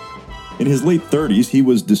 In his late 30s, he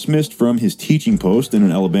was dismissed from his teaching post in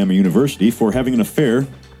an Alabama university for having an affair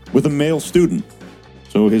with a male student.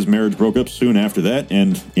 So his marriage broke up soon after that,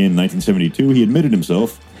 and in 1972, he admitted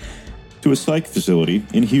himself to a psych facility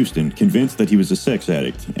in Houston, convinced that he was a sex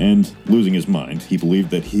addict, and losing his mind. He believed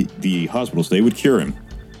that the hospital stay would cure him.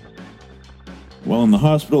 While in the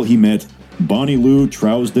hospital, he met Bonnie Lou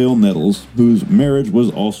Trousdale Nettles, whose marriage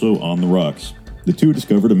was also on the rocks. The two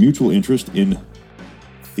discovered a mutual interest in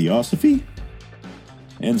theosophy,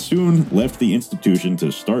 and soon left the institution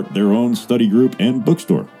to start their own study group and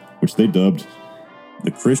bookstore, which they dubbed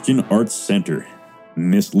the Christian Arts Center.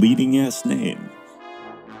 Misleading-ass name.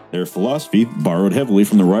 Their philosophy borrowed heavily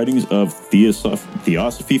from the writings of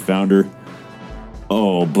theosophy founder,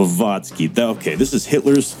 Blavatsky. Okay, this is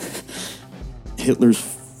Hitler's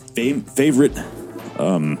favorite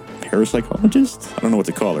parapsychologist? I don't know what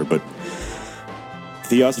to call her, but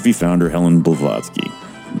theosophy founder Helen Blavatsky.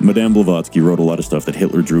 Madame Blavatsky wrote a lot of stuff that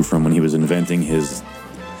Hitler drew from when he was inventing his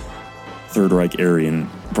Third Reich Aryan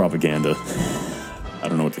propaganda. I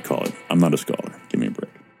don't know what to call it. I'm not a scholar. Give me a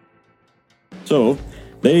break. So,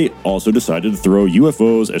 they also decided to throw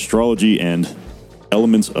UFOs, astrology, and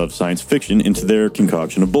elements of science fiction into their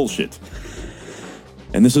concoction of bullshit.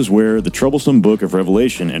 And this is where the troublesome book of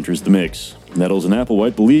Revelation enters the mix. Nettles and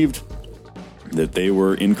Applewhite believed that they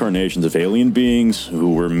were incarnations of alien beings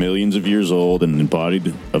who were millions of years old and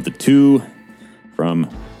embodied of the two from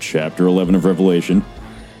chapter 11 of Revelation.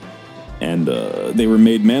 And they were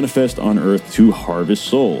made manifest on earth to harvest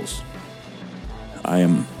souls. I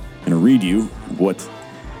am going to read you what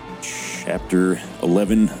chapter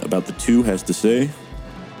 11 about the two has to say.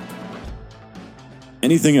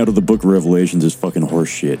 Anything out of the book of Revelations is fucking horse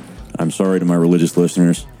shit. I'm sorry to my religious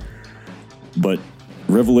listeners, but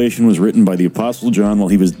Revelation was written by the Apostle John while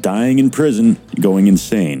he was dying in prison, going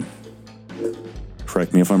insane.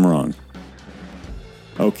 Correct me if I'm wrong.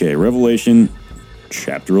 Okay, Revelation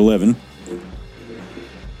chapter 11.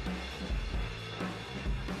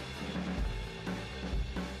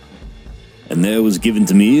 And there was given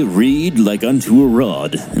to me a reed like unto a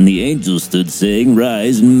rod, and the angel stood saying,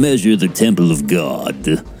 Rise and measure the temple of God,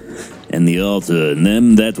 and the altar, and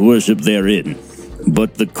them that worship therein.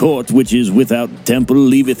 But the court which is without temple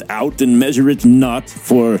leaveth out, and measure it not,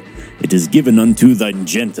 for it is given unto thine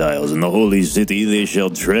Gentiles. In the holy city they shall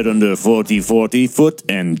tread under 40 foot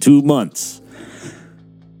and 2 months.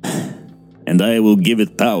 And I will give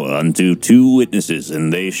it power unto 2 witnesses,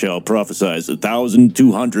 and they shall prophesy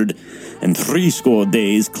 1,260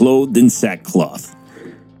 days, clothed in sackcloth.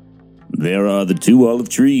 There are the 2 olive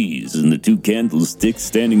trees, and the 2 candlesticks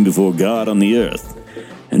standing before God on the earth.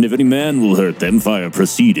 And if any man will hurt them, fire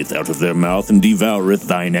proceedeth out of their mouth, and devoureth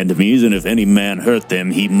thine enemies. And if any man hurt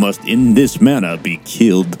them, he must in this manner be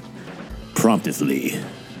killed promptly.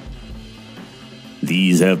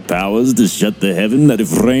 These have powers to shut the heaven, that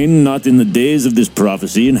if rain not in the days of this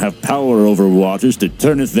prophecy, and have power over waters, to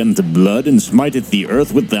turneth them to blood, and smiteth the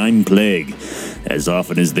earth with thine plague, as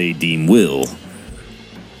often as they deem will.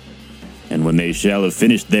 And when they shall have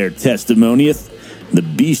finished their testimonieth, the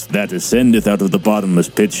beast that ascendeth out of the bottomless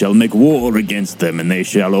pit shall make war against them, and they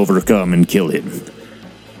shall overcome and kill him.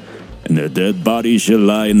 And their dead bodies shall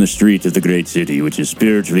lie in the street of the great city, which is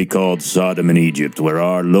spiritually called Sodom and Egypt, where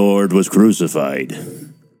our Lord was crucified.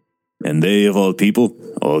 And they of all people,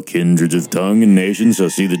 all kindreds of tongue and nations, shall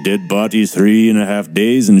see the dead bodies 3.5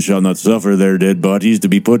 days, and shall not suffer their dead bodies to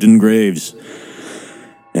be put in graves.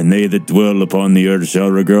 And they that dwell upon the earth shall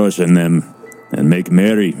rejoice in them, and make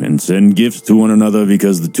merry, and send gifts to one another,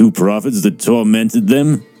 because the 2 prophets that tormented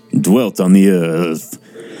them dwelt on the earth.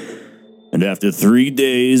 And after 3.5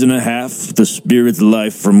 days, the Spirit's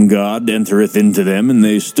life from God entereth into them, and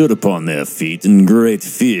they stood upon their feet, and great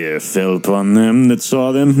fear fell upon them that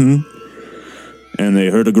saw them. And they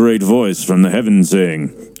heard a great voice from the heaven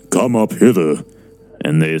saying, Come up hither.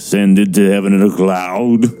 And they ascended to heaven in a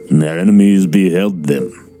cloud, and their enemies beheld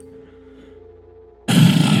them.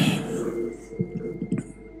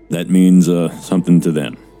 That means something to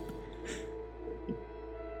them.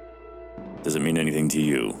 Does it mean anything to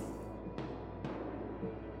you?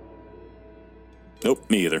 Nope,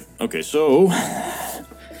 me either. Okay, so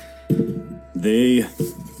they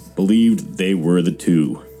believed they were the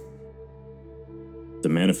 2 to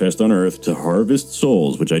manifest on Earth to harvest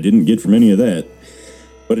souls, which I didn't get from any of that.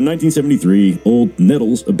 But in 1973, old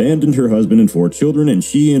Nettles abandoned her husband and 4 children, and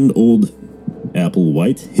she and old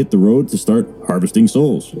Applewhite hit the road to start harvesting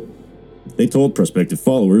souls. They told prospective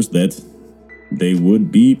followers that they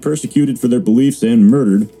would be persecuted for their beliefs and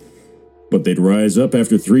murdered But they'd rise up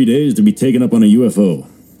after 3 days to be taken up on a UFO,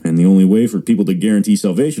 and the only way for people to guarantee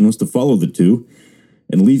salvation was to follow the two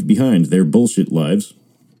and leave behind their bullshit lives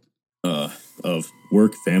of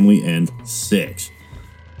work, family, and sex.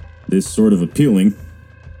 This sort of appealing,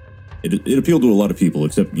 it appealed to a lot of people,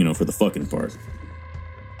 except, for the fucking part.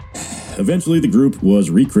 Eventually, the group was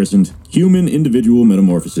rechristened Human Individual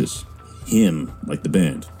Metamorphosis. Him, like the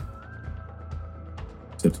band.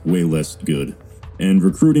 Except way less good. And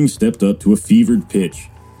recruiting stepped up to a fevered pitch.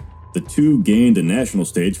 The two gained a national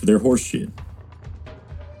stage for their horse shit.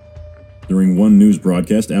 During one news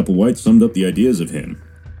broadcast, Applewhite summed up the ideas of him.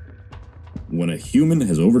 When a human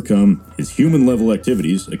has overcome his human-level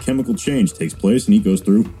activities, a chemical change takes place and he goes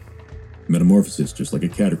through metamorphosis, just like a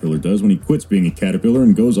caterpillar does when he quits being a caterpillar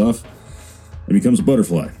and goes off and becomes a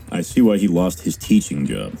butterfly. I see why he lost his teaching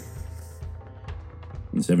job.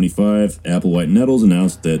 In 75, Applewhite and Nettles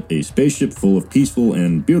announced that a spaceship full of peaceful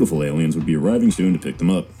and beautiful aliens would be arriving soon to pick them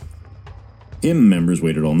up. HIM members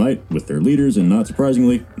waited all night with their leaders, and not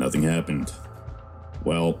surprisingly, nothing happened.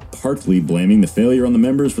 While partly blaming the failure on the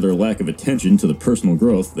members for their lack of attention to the personal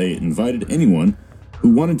growth, they invited anyone who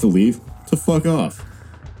wanted to leave to fuck off.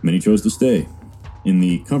 Many chose to stay, in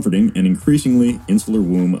the comforting and increasingly insular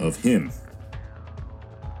womb of HIM.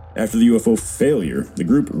 After the UFO failure, the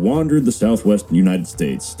group wandered the southwest United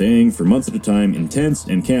States, staying for months at a time in tents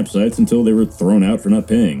and campsites until they were thrown out for not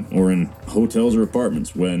paying, or in hotels or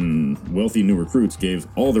apartments when wealthy new recruits gave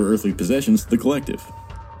all their earthly possessions to the collective.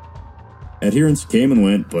 Adherents came and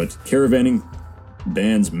went, but caravanning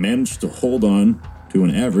bands managed to hold on to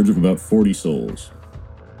an average of about 40 souls.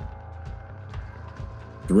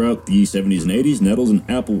 Throughout the 70s and 80s, Nettles and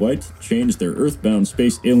Applewhite changed their earthbound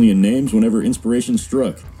space alien names whenever inspiration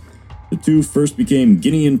struck. The two first became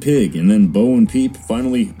Guinea and Pig, and then Bo and Peep,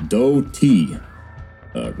 finally Doe T,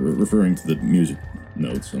 referring to the music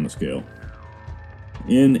notes on the scale.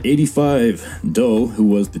 In 85, Doe, who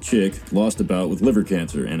was the chick, lost a bout with liver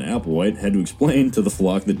cancer, and Applewhite had to explain to the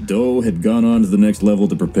flock that Doe had gone on to the next level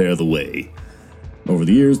to prepare the way. Over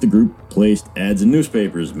the years, the group placed ads in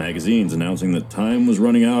newspapers, magazines, announcing that time was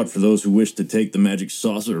running out for those who wished to take the magic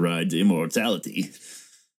saucer ride to immortality.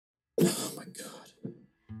 Oh my god.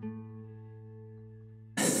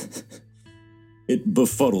 It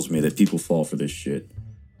befuddles me that people fall for this shit.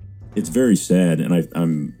 It's very sad, and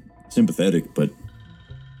I'm sympathetic, but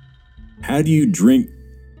how do you drink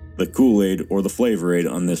the Kool-Aid or the Flavor Aid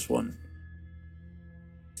on this one?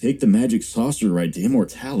 Take the magic saucer ride to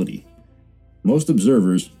immortality. Most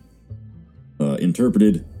observers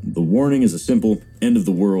interpreted the warning as a simple end of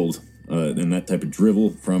the world and that type of drivel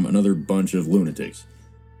from another bunch of lunatics.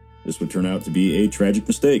 This would turn out to be a tragic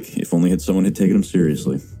mistake if only someone had taken them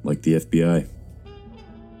seriously, like the FBI.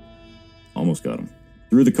 Almost got him.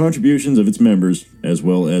 Through the contributions of its members, as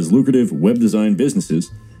well as lucrative web design businesses,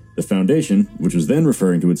 the foundation, which was then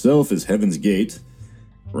referring to itself as Heaven's Gate,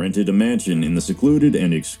 rented a mansion in the secluded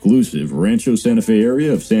and exclusive Rancho Santa Fe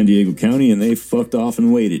area of San Diego County, and they fucked off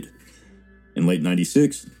and waited. In late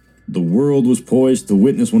 96, the world was poised to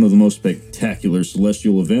witness one of the most spectacular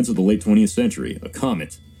celestial events of the late 20th century, a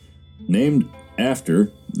comet. Named after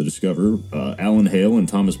the discoverer, Alan Hale and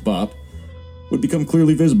Thomas Bopp, would become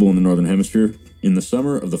clearly visible in the Northern Hemisphere in the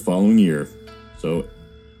summer of the following year. So,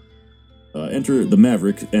 enter the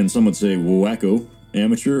maverick, and some would say wacko,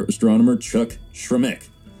 amateur astronomer Chuck Schremek,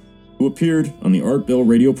 who appeared on the Art Bell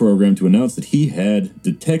radio program to announce that he had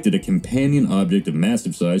detected a companion object of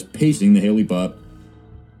massive size pacing the Hale-Bopp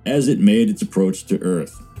as it made its approach to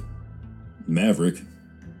Earth. Maverick,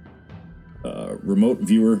 remote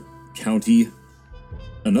viewer County,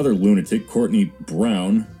 another lunatic, Courtney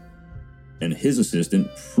Brown, and his assistant,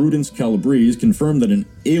 Prudence Calabrese, confirmed that an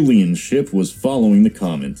alien ship was following the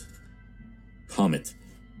comet.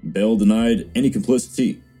 Bell denied any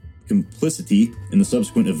complicity in the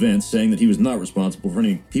subsequent events, saying that he was not responsible for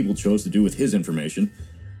any people chose to do with his information.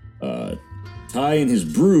 Ty and his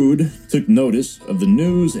brood took notice of the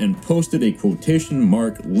news and posted a quotation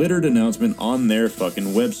mark littered announcement on their fucking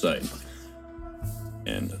website.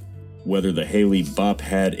 And whether the Hale-Bopp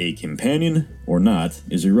had a companion or not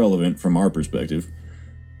is irrelevant from our perspective.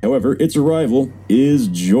 However, its arrival is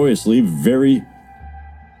joyously very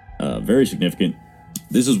significant.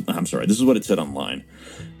 This is what it said online.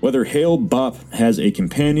 Whether Hale-Bopp has a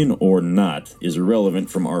companion or not is irrelevant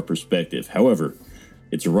from our perspective. However,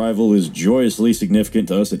 its arrival is joyously significant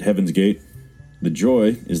to us at Heaven's Gate. The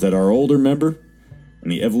joy is that our older member,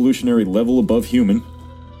 and the evolutionary level above human,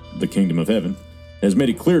 the kingdom of heaven, has made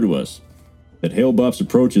it clear to us that Hale-Bopp's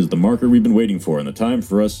approach is the marker we've been waiting for, and the time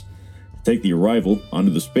for us to take the arrival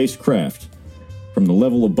onto the spacecraft from the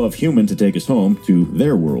level above human to take us home to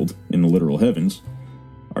their world in the literal heavens.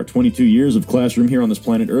 Our 22 years of classroom here on this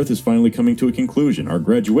planet Earth is finally coming to a conclusion. Our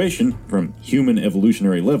graduation from human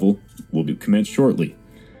evolutionary level will be commenced shortly.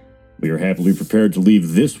 We are happily prepared to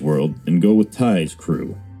leave this world and go with Ty's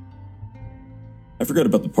crew. I forgot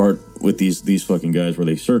about the part with these fucking guys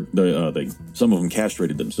where some of them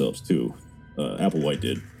castrated themselves too. Applewhite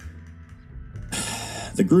did.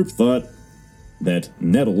 The group thought that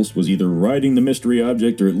Nettles was either riding the mystery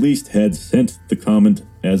object or at least had sent the comment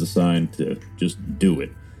as a sign to just do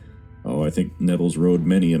it. Oh, I think Nettles rode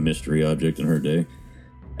many a mystery object in her day.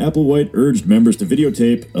 Applewhite urged members to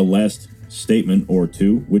videotape a last statement or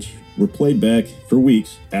two, which were played back for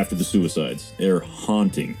weeks after the suicides. They're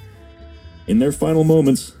haunting. In their final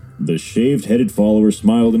moments, the shaved-headed followers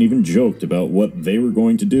smiled and even joked about what they were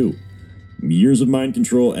going to do. Years of mind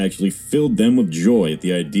control actually filled them with joy at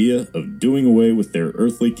the idea of doing away with their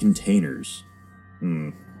earthly containers.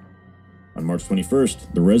 On March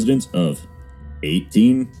 21st, the residents of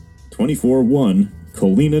 18241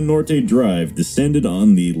 Colina Norte Drive descended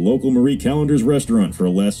on the local Marie Callender's restaurant for a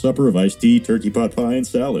last supper of iced tea, turkey pot pie, and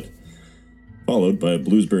salad, followed by a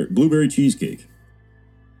blueberry cheesecake.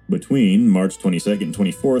 Between March 22nd and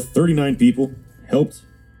 24th, 39 people helped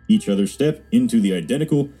each other step into the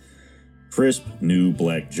identical, crisp, new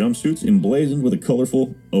black jumpsuits emblazoned with a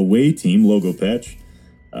colorful away team logo patch.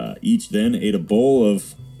 Each then ate a bowl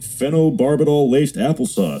of phenobarbital-laced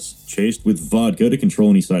applesauce, chased with vodka to control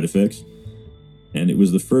any side effects. And it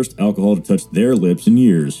was the first alcohol to touch their lips in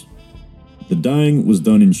years. The dying was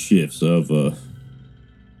done in shifts over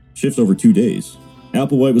 2 days.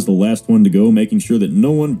 Applewhite was the last one to go, making sure that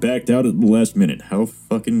no one backed out at the last minute. How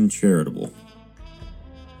fucking charitable.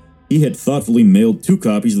 He had thoughtfully mailed 2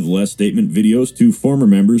 copies of the last statement videos to former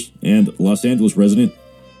members and Los Angeles resident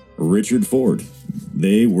Richard Ford.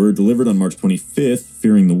 They were delivered on March 25th,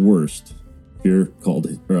 fearing the worst.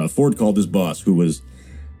 Ford called his boss, who was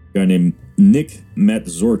a guy named Nick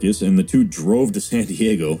Matzorkis, and the two drove to San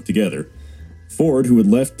Diego together. Ford, who had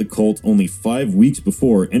left the cult only 5 weeks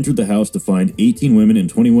before, entered the house to find 18 women and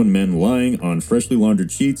 21 men lying on freshly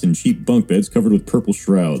laundered sheets and cheap bunk beds covered with purple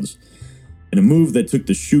shrouds. In a move that took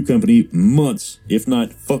the shoe company months, if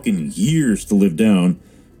not fucking years, to live down,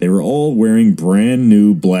 they were all wearing brand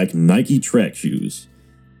new black Nike track shoes.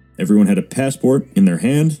 Everyone had a passport in their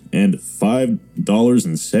hand and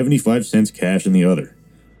 $5.75 cash in the other.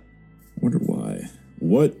 I wonder why.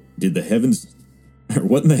 What in the heavens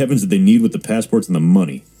did they need with the passports and the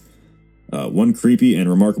money? One creepy and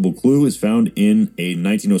remarkable clue is found in a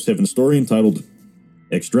 1907 story entitled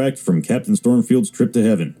Extract from Captain Stormfield's Trip to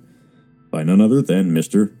Heaven, by none other than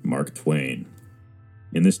Mr. Mark Twain.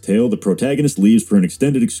 In this tale, the protagonist leaves for an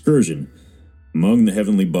extended excursion among the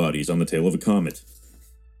heavenly bodies on the tail of a comet.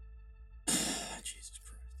 Jesus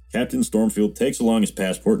Christ. Captain Stormfield takes along his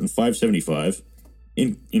passport and $5.75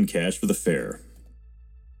 in cash for the fare.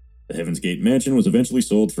 The Heaven's Gate mansion was eventually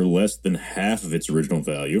sold for less than half of its original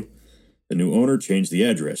value. The new owner changed the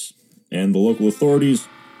address, and the local authorities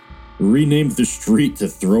renamed the street to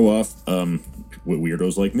throw off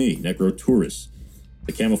weirdos like me, necro tourists.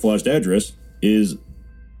 The camouflaged address is...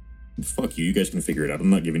 Fuck you guys can figure it out. I'm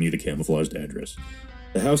not giving you the camouflaged address.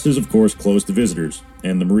 The house is, of course, closed to visitors,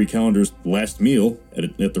 and the Marie Callender's last meal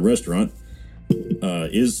at the restaurant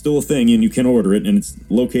is still a thing, and you can order it, and it's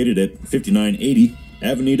located at 5980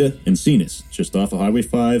 Avenida Encinas, just off of Highway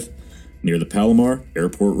 5, near the Palomar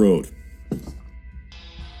Airport Road.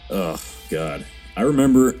 Oh, God. I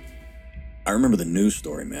remember the news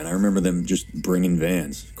story, man. I remember them just bringing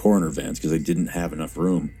vans, coroner vans, because they didn't have enough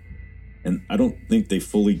room. And I don't think they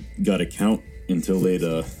fully got a count until they'd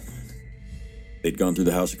gone through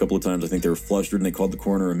the house a couple of times. I think they were flustered, and they called the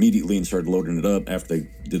coroner immediately and started loading it up after they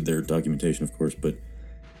did their documentation, of course. But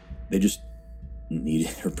they just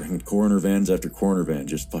needed to bring coroner vans after coroner van,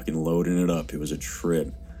 just fucking loading it up. It was a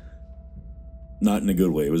trip. Not in a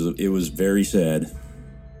good way. It was very sad.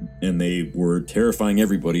 And they were terrifying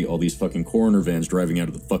everybody, all these fucking coroner vans driving out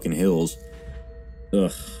of the fucking hills.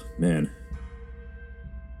 Ugh, man.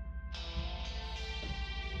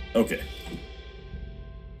 Okay.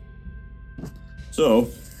 So,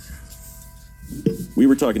 we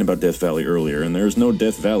were talking about Death Valley earlier, and there's no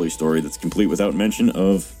Death Valley story that's complete without mention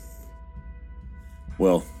of,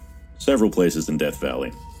 well, several places in Death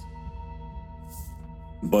Valley.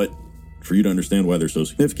 But, for you to understand why they're so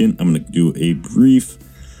significant, I'm going to do a brief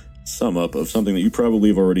sum up of something that you probably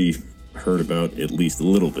have already heard about at least a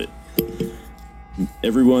little bit.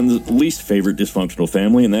 Everyone's least favorite dysfunctional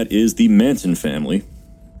family, and that is the Manson family,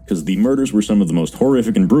 because the murders were some of the most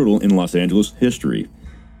horrific and brutal in Los Angeles history.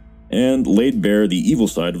 and laid bare the evil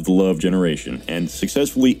side of the love generation, and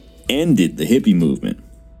successfully ended the hippie movement.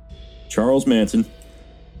 Charles Manson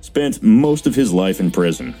spent most of his life in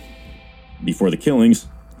prison. Before the killings,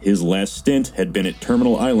 his last stint had been at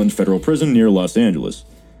Terminal Island Federal Prison near Los Angeles.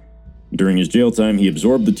 During his jail time, he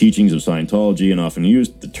absorbed the teachings of Scientology and often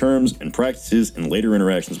used the terms and practices in later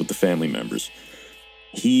interactions with the family members.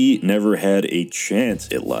 He never had a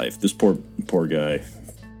chance at life. This poor guy.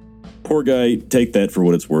 Poor guy, take that for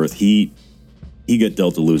what it's worth. He got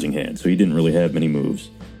dealt a losing hand, so he didn't really have many moves.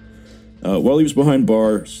 While he was behind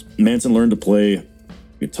bars, Manson learned to play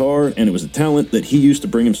guitar, and it was a talent that he used to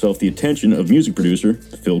bring himself the attention of music producer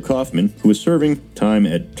Phil Kaufman, who was serving time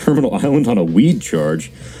at Terminal Island on a weed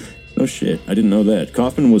charge. No shit, I didn't know that.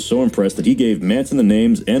 Kaufman was so impressed that he gave Manson the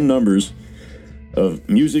names and numbers of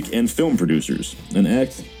music and film producers, an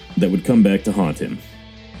act that would come back to haunt him.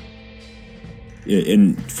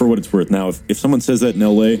 And for what it's worth, now, if someone says that in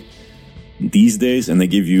LA these days and they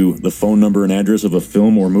give you the phone number and address of a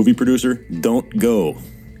film or movie producer, don't go.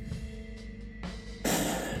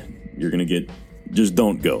 You're gonna just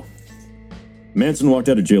don't go. Manson walked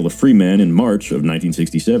out of jail a free man in March of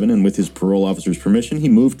 1967, and with his parole officer's permission, he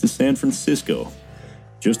moved to San Francisco,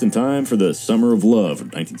 just in time for the Summer of Love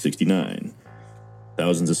of 1969.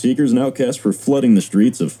 Thousands of seekers and outcasts were flooding the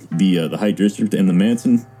streets of the High District, and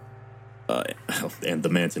Manson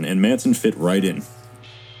fit right in.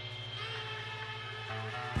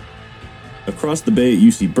 Across the bay at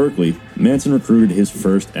UC Berkeley, Manson recruited his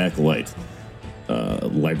first acolyte, a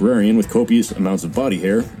librarian with copious amounts of body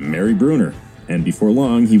hair, Mary Bruner, and before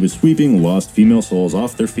long he was sweeping lost female souls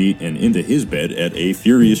off their feet and into his bed at a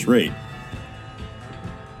furious rate.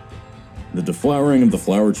 The deflowering of the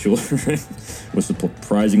flower children was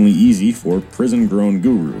surprisingly easy for prison-grown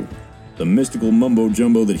guru. The mystical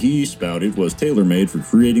mumbo-jumbo that he spouted was tailor-made for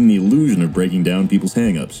creating the illusion of breaking down people's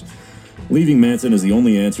hang-ups, leaving Manson as the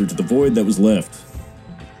only answer to the void that was left.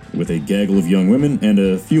 With a gaggle of young women and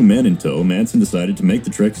a few men in tow, Manson decided to make the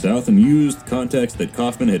trek south and used contacts that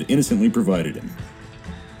Kaufman had innocently provided him.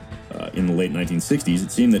 In the late 1960s,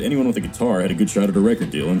 it seemed that anyone with a guitar had a good shot at a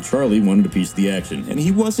record deal, and Charlie wanted a piece of the action. And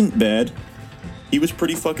he wasn't bad. He was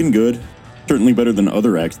pretty fucking good. Certainly better than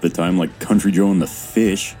other acts at the time, like Country Joe and the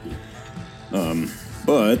Fish.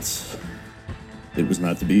 But it was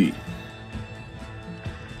not to be.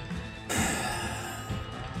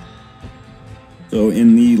 So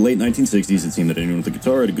in the late 1960s, it seemed that anyone with a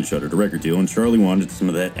guitar had a good shot at a record deal, and Charlie wanted some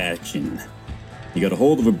of that action. He got a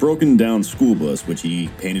hold of a broken-down school bus, which he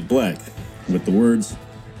painted black, with the words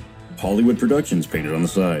Hollywood Productions painted on the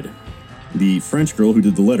side. The French girl who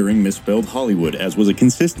did the lettering misspelled Hollywood, as was a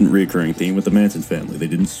consistent recurring theme with the Manson family. They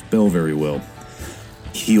didn't spell very well.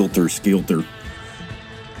 Helter-skelter.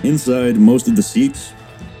 Inside, most of the seats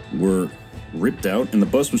were ripped out, and the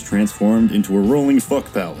bus was transformed into a rolling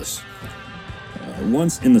fuck palace.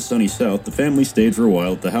 Once in the sunny south, the family stayed for a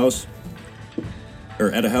while at a house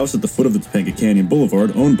at the foot of the Topanga Canyon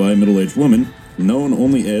Boulevard, owned by a middle-aged woman known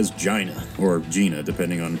only as Gina, or Gina,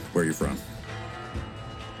 depending on where you're from.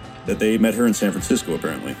 That they met her in San Francisco,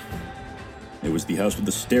 apparently. It was the house with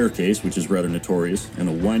the staircase, which is rather notorious, and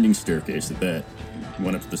a winding staircase at that.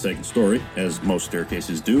 Went up to the second story, as most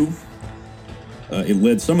staircases do. It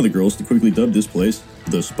led some of the girls to quickly dub this place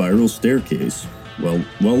the Spiral Staircase.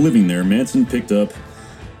 While living there, Manson picked up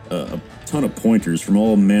a ton of pointers from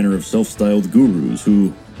all manner of self-styled gurus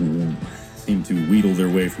who seemed to wheedle their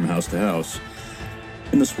way from house to house.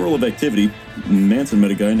 In the swirl of activity, Manson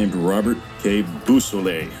met a guy named Robert K.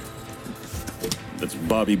 Beausoleil. That's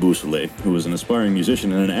Bobby Beausoleil, who was an aspiring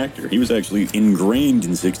musician and an actor. He was actually ingrained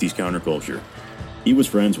in 60s counterculture. He was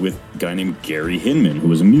friends with a guy named Gary Hinman, who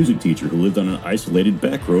was a music teacher who lived on an isolated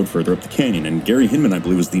back road further up the canyon. And Gary Hinman, I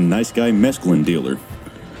believe, was the nice guy mescaline dealer.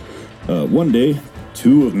 One day,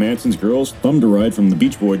 two of Manson's girls thumbed a ride from the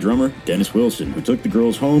Beach Boy drummer, Dennis Wilson, who took the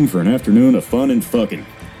girls home for an afternoon of fun and fucking.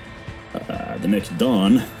 The next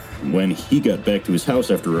dawn, when he got back to his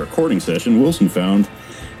house after a recording session, Wilson found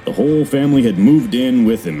the whole family had moved in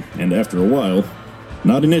with him. And after a while,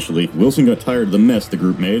 not initially, Wilson got tired of the mess the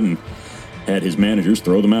group made and had his managers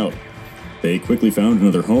throw them out. They quickly found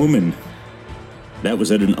another home, and that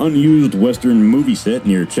was at an unused Western movie set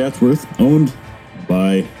near Chatsworth, owned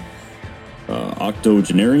by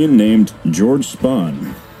octogenarian named George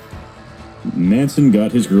Spahn. Manson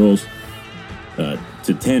got his girls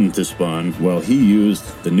to tend to Spahn, while he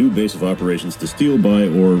used the new base of operations to steal, buy,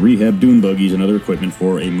 or rehab dune buggies and other equipment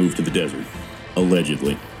for a move to the desert.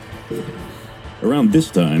 Allegedly. Around this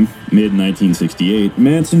time, mid-1968,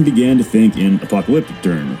 Manson began to think in apocalyptic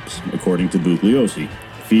terms, according to Bugliosi,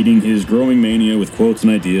 feeding his growing mania with quotes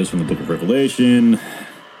and ideas from the Book of Revelation.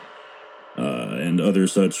 other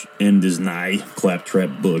such end is nigh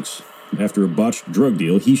claptrap books. After a botched drug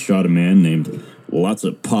deal, he shot a man named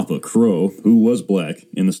Lotsa Papa Crow, who was black,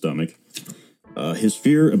 in the stomach. His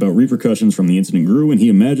fear about repercussions from the incident grew, and he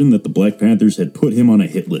imagined that the Black Panthers had put him on a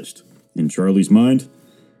hit list. In Charlie's mind,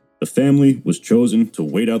 the family was chosen to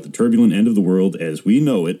wait out the turbulent end of the world as we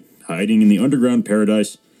know it, hiding in the underground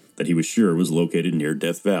paradise that he was sure was located near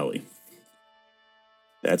Death Valley.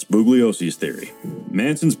 That's Bugliosi's theory.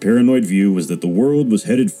 Manson's paranoid view was that the world was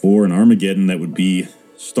headed for an Armageddon that would be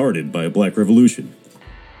started by a black revolution.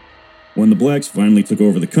 When the blacks finally took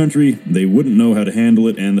over the country, they wouldn't know how to handle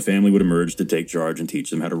it, and the family would emerge to take charge and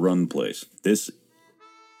teach them how to run the place. This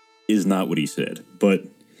is not what he said, but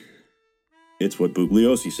it's what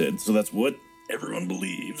Bugliosi said, so that's what everyone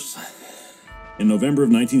believes. In November of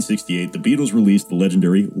 1968, the Beatles released the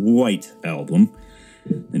legendary White Album,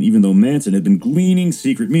 and even though Manson had been gleaning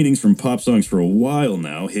secret meanings from pop songs for a while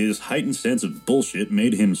now, his heightened sense of bullshit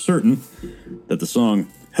made him certain that the song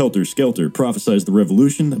Helter Skelter prophesized the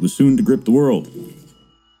revolution that was soon to grip the world.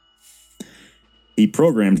 He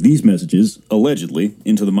programmed these messages, allegedly,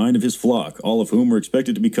 into the mind of his flock, all of whom were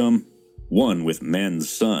expected to become one with Man's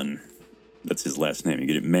son. That's his last name, you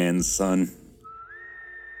get it? Man's son.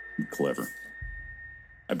 Clever.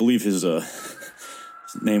 I believe his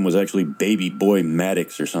name was actually Baby Boy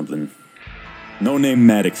Maddox or something. No name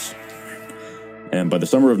Maddox. And by the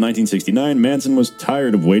summer of 1969, Manson was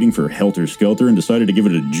tired of waiting for Helter Skelter and decided to give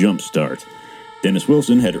it a jump start. Dennis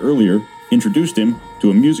Wilson had earlier introduced him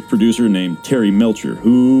to a music producer named Terry Melcher,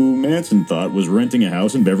 who Manson thought was renting a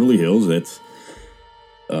house in Beverly Hills at,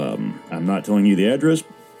 I'm not telling you the address,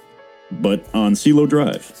 but on CeeLo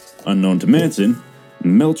Drive. Unknown to Manson,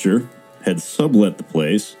 Melcher had sublet the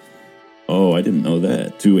place, oh, I didn't know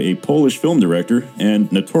that, to a Polish film director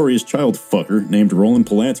and notorious child fucker named Roland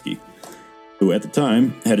Polanski, who at the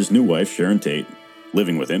time had his new wife, Sharon Tate,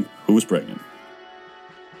 living with him, who was pregnant.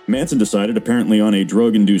 Manson decided, apparently on a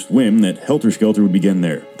drug-induced whim, that Helter Skelter would begin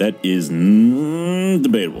there. That is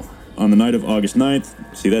debatable. On the night of August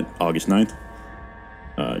 9th, see that? August 9th?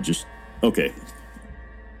 Okay.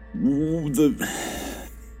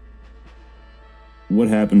 What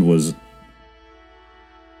happened was,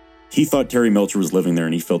 he thought Terry Melcher was living there,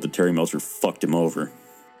 and he felt that Terry Melcher fucked him over,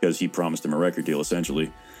 because he promised him a record deal,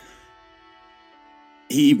 essentially.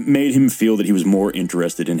 He made him feel that he was more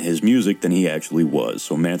interested in his music than he actually was,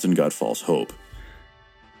 so Manson got false hope.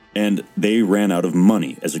 And they ran out of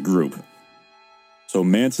money as a group. So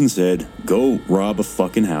Manson said, go rob a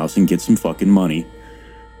fucking house and get some fucking money.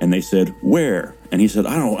 And they said, where? And he said,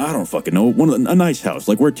 I don't fucking know. A nice house,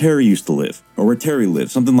 like where Terry used to live, or where Terry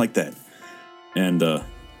lived, something like that. And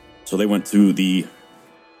so they went to the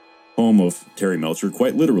home of Terry Melcher,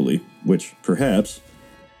 quite literally, which perhaps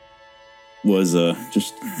was I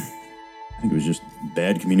think it was just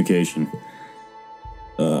bad communication.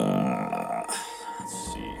 Let's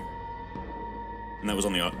see. And that was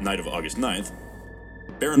on the night of August 9th.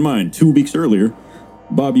 Bear in mind, 2 weeks earlier,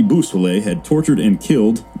 Bobby Beausoleil had tortured and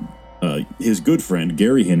killed his good friend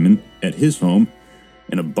Gary Hinman at his home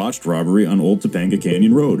in a botched robbery on Old Topanga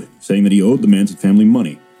Canyon Road, saying that he owed the Manson family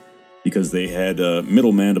money because they had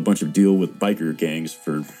middlemanned a bunch of deal with biker gangs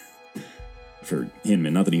for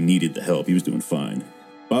Hinman. Not that he needed the help, he was doing fine.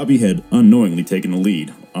 Bobby had unknowingly taken the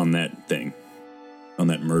lead on that thing, on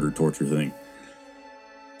that murder-torture thing.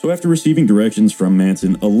 So after receiving directions from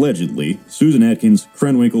Manson, allegedly, Susan Atkins,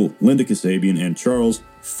 Krenwinkel, Linda Kasabian, and Charles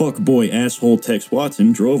fuckboy asshole Tex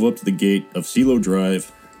Watson drove up to the gate of CeeLo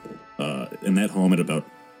Drive in that home at about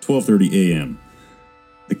 12:30 a.m.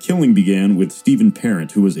 The killing began with Stephen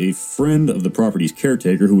Parent, who was a friend of the property's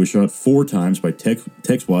caretaker, who was shot 4 times by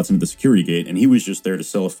Tex Watson at the security gate, and he was just there to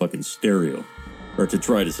sell a fucking stereo. Or to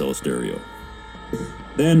try to sell a stereo.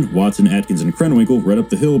 Then, Watson, Atkins, and Krenwinkel ran up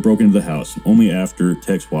the hill, broke into the house, only after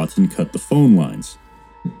Tex Watson cut the phone lines.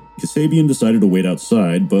 Kasabian decided to wait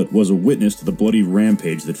outside, but was a witness to the bloody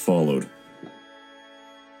rampage that followed.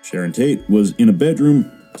 Sharon Tate was in a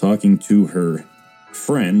bedroom talking to her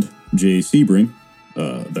friend, Jay Sebring,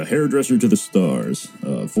 the hairdresser to the stars.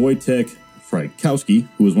 Wojtek Frykowski,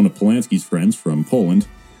 who was one of Polanski's friends from Poland,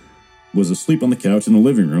 was asleep on the couch in the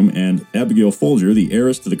living room, and Abigail Folger, the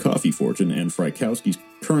heiress to the coffee fortune and Frykowski's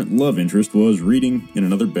current love interest, was reading in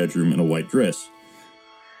another bedroom in a white dress.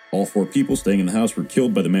 All 4 people staying in the house were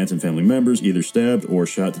killed by the Manson family members, either stabbed or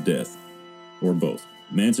shot to death, or both.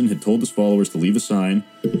 Manson had told his followers to leave a sign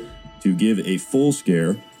to give a full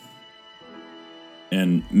scare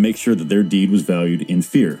and make sure that their deed was valued in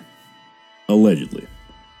fear. Allegedly.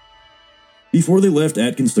 Before they left,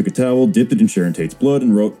 Atkins took a towel, dipped it in Sharon Tate's blood,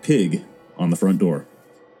 and wrote "pig" on the front door.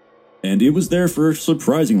 And it was there for a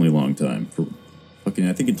surprisingly long time, for I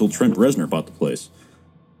think until Trent Reznor bought the place.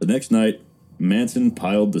 The next night, Manson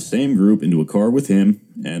piled the same group into a car with him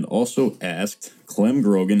and also asked Clem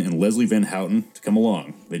Grogan and Leslie Van Houten to come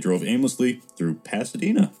along. They drove aimlessly through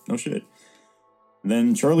Pasadena. No shit.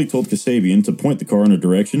 Then Charlie told Kasabian to point the car in a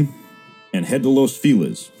direction and head to Los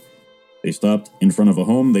Feliz. They stopped in front of a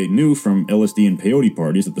home they knew from LSD and peyote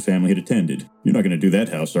parties that the family had attended. "You're not going to do that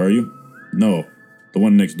house, are you?" "No, the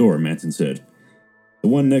one next door," Manson said. The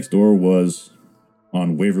one next door was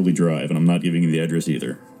on Waverly Drive, and I'm not giving you the address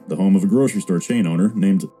either. The home of a grocery store chain owner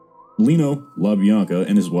named Lino LaBianca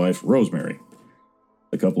and his wife, Rosemary.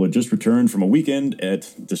 The couple had just returned from a weekend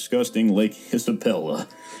at disgusting Lake Isabella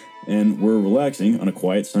and were relaxing on a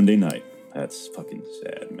quiet Sunday night. That's fucking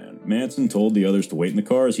sad, man. Manson told the others to wait in the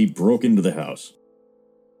car as he broke into the house.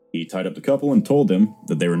 He tied up the couple and told them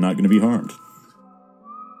that they were not going to be harmed.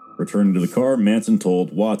 Returning to the car, Manson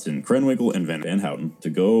told Watson, Krenwinkel, and Van Houten to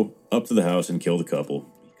go up to the house and kill the couple,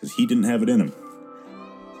 because he didn't have it in him.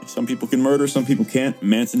 Some people can murder, some people can't.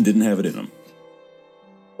 Manson didn't have it in him.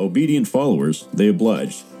 Obedient followers, they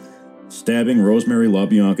obliged, stabbing Rosemary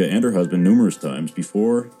LaBianca and her husband numerous times.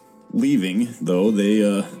 Before leaving, though,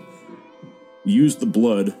 they used the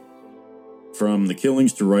blood from the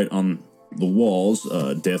killings to write on the walls,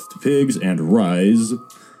 "Death to Pigs" and "Rise,"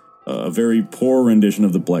 a very poor rendition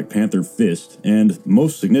of the Black Panther fist, and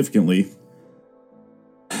most significantly,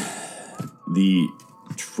 the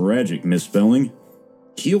tragic misspelling,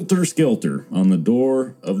 "Helter Skelter," on the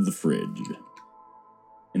door of the fridge.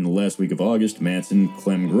 In the last week of August, Manson,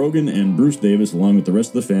 Clem Grogan, and Bruce Davis, along with the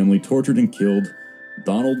rest of the family, tortured and killed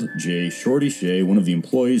Donald J. Shorty Shea, one of the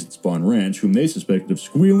employees at Spawn Ranch, whom they suspected of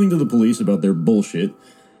squealing to the police about their bullshit.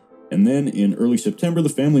 And then, in early September, the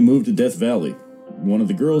family moved to Death Valley. One of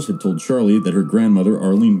the girls had told Charlie that her grandmother,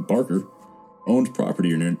 Arlene Barker, owned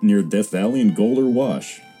property near Death Valley and Golder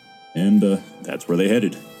Wash. And that's where they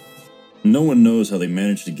headed. No one knows how they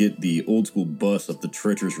managed to get the old-school bus up the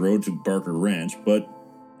treacherous road to Barker Ranch, but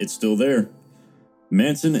it's still there.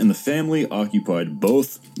 Manson and the family occupied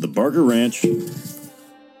both the Barker Ranch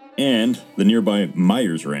and the nearby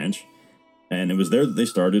Myers Ranch, and it was there that they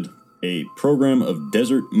started a program of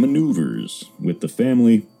desert maneuvers with the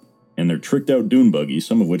family and their tricked-out dune buggies,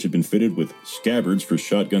 some of which had been fitted with scabbards for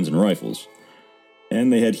shotguns and rifles.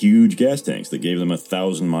 And they had huge gas tanks that gave them a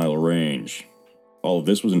 1,000-mile range. All of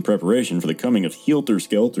this was in preparation for the coming of Helter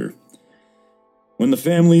Skelter. When the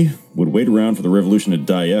family would wait around for the revolution to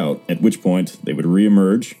die out, at which point they would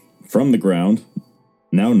reemerge from the ground,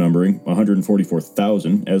 now numbering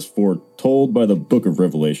 144,000, as foretold by the Book of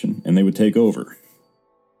Revelation, and they would take over.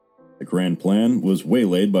 The grand plan was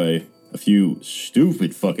waylaid by a few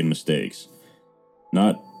stupid fucking mistakes,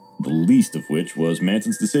 not the least of which was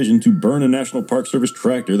Manson's decision to burn a National Park Service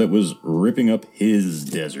tractor that was ripping up his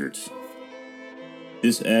desert.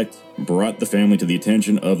 This act brought the family to the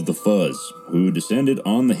attention of the Fuzz, who descended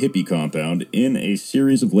on the hippie compound in a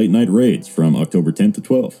series of late-night raids from October 10th to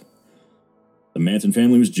 12th. The Manson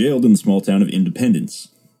family was jailed in the small town of Independence.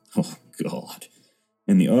 Oh, God.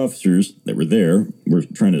 And the officers that were there were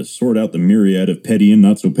trying to sort out the myriad of petty and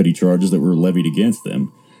not-so-petty charges that were levied against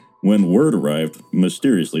them when word arrived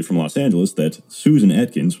mysteriously from Los Angeles that Susan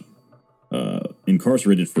Atkins,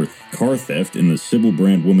 incarcerated for car theft in the Sybil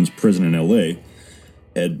Brand Women's Prison in L.A.,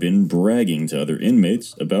 had been bragging to other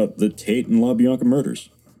inmates about the Tate and LaBianca murders.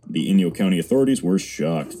 The Inyo County authorities were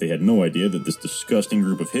shocked. They had no idea that this disgusting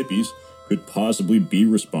group of hippies could possibly be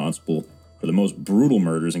responsible for the most brutal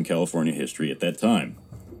murders in California history at that time.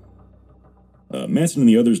 Manson and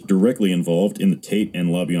the others directly involved in the Tate and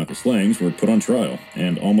LaBianca slayings were put on trial,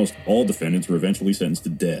 and almost all defendants were eventually sentenced to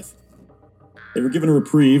death. They were given a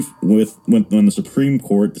reprieve when the Supreme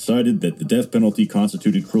Court decided that the death penalty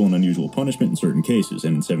constituted cruel and unusual punishment in certain cases,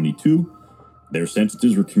 and in 1972, their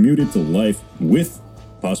sentences were commuted to life with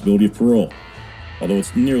possibility of parole. Although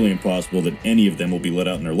it's nearly impossible that any of them will be let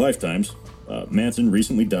out in their lifetimes, Manson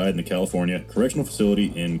recently died in the California Correctional Facility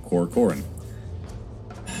in Corcoran.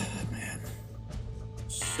 Man.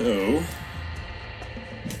 So,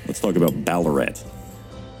 let's talk about Ballarat.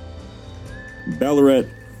 Ballarat,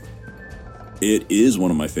 it is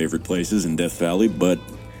one of my favorite places in Death Valley, but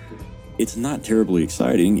it's not terribly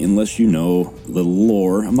exciting unless you know the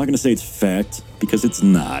lore. I'm not going to say it's fact, because it's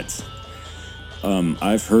not.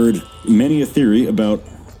 I've heard many a theory about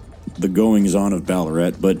the goings-on of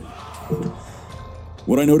Ballarat, but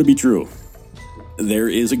what I know to be true, there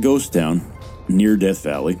is a ghost town near Death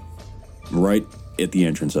Valley, right at the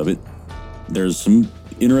entrance of it. There's some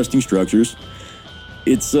interesting structures.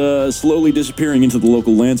 It's slowly disappearing into the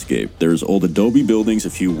local landscape. There's old adobe buildings, a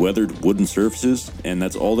few weathered wooden surfaces, and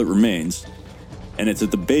that's all that remains. and it's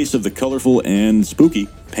at the base of the colorful and spooky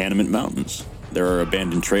Panamint Mountains. There are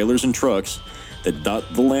abandoned trailers and trucks that dot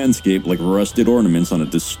the landscape like rusted ornaments on a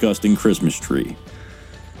disgusting Christmas tree.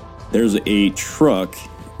 There's a truck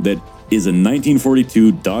that is a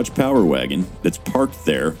 1942 Dodge Power Wagon that's parked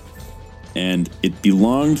there, and it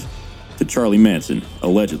belonged to Charlie Manson,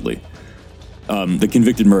 allegedly. The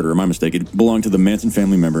convicted murderer, my mistake. It belonged to the Manson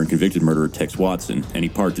family member and convicted murderer Tex Watson, and he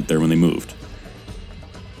parked it there when they moved.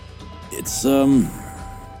 It's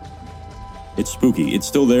spooky. It's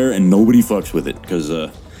still there, and nobody fucks with it, because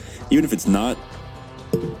even if it's not,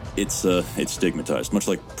 it's stigmatized, much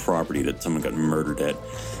like property that someone got murdered at.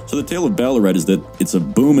 So the tale of Ballarat is that it's a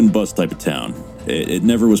boom and bust type of town. It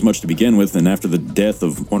never was much to begin with, and after the death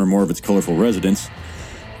of one or more of its colorful residents,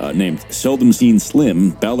 named Seldom Seen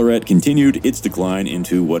Slim, Ballarat continued its decline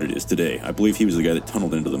into what it is today. I believe he was the guy that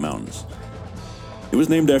tunneled into the mountains. It was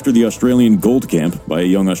named after the Australian gold camp by a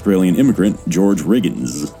young Australian immigrant, George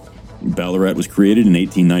Riggins. Ballarat was created in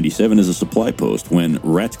 1897 as a supply post when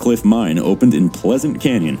Ratcliffe Mine opened in Pleasant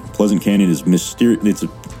Canyon. Pleasant Canyon is it's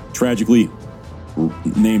tragically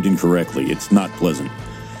named incorrectly. It's not Pleasant.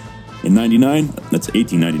 In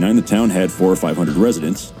 1899, the town had 400 or 500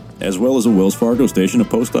 residents, as well as a Wells Fargo station, a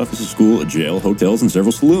post office, a school, a jail, hotels, and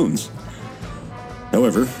several saloons.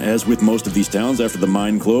 However, as with most of these towns, after the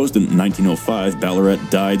mine closed in 1905, Ballarat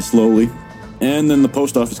died slowly, and then the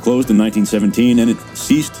post office closed in 1917, and it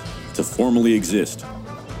ceased to formally exist.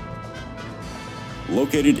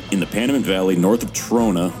 Located in the Panamint Valley north of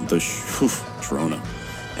Trona,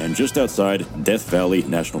 and just outside Death Valley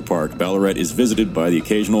National Park, Ballarat is visited by the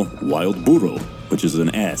occasional wild burro, which is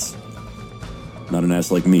an ass. Not an ass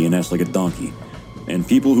like me, an ass like a donkey. And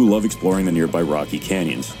people who love exploring the nearby rocky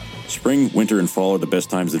canyons. Spring, winter, and fall are the best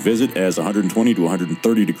times to visit, as 120 to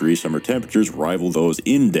 130 degree summer temperatures rival those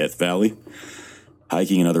in Death Valley.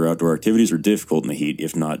 Hiking and other outdoor activities are difficult in the heat,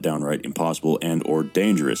 if not downright impossible and or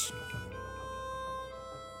dangerous.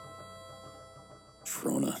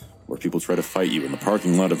 Trona, where people try to fight you in the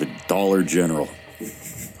parking lot of a Dollar General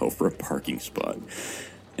over a parking spot.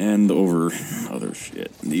 And over other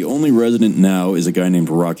shit. The only resident now is a guy named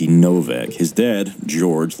Rocky Novak. His dad,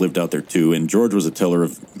 George, lived out there too, and George was a teller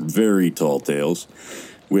of very tall tales,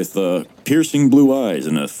 with piercing blue eyes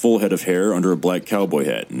and a full head of hair under a black cowboy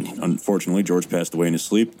hat. And unfortunately, George passed away in his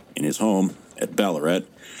sleep in his home at Ballarat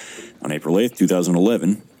on April 8th,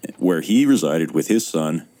 2011, where he resided with his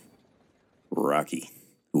son, Rocky,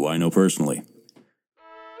 who I know personally.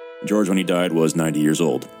 George, when he died, was 90 years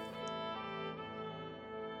old.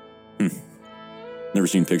 Never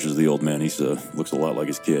seen pictures of the old man. He looks a lot like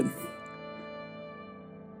his kid.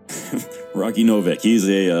 Rocky Novak, he's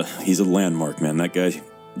a landmark, man. That guy,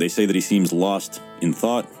 they say that he seems lost in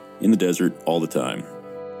thought in the desert all the time.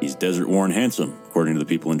 He's desert-worn handsome, according to the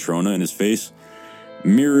people in Trona, and his face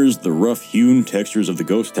mirrors the rough-hewn textures of the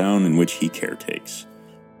ghost town in which he caretakes.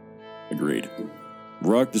 Agreed.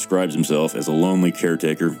 Rock describes himself as a lonely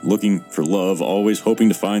caretaker, looking for love, always hoping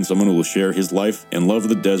to find someone who will share his life and love of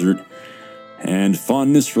the desert, and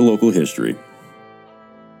fondness for local history.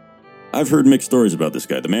 I've heard mixed stories about this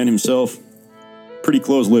guy. The man himself, pretty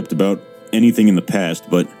close-lipped about anything in the past,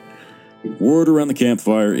 but word around the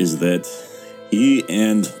campfire is that he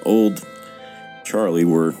and old Charlie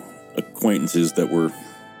were acquaintances that were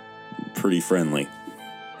pretty friendly,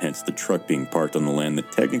 hence the truck being parked on the land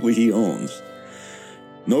that technically he owns.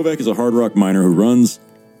 Novak is a hard rock miner who runs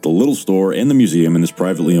the little store and the museum in this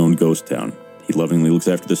privately owned ghost town. He lovingly looks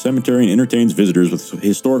after the cemetery and entertains visitors with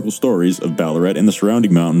historical stories of Ballarat and the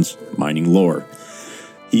surrounding mountains, mining lore.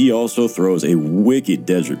 He also throws a wicked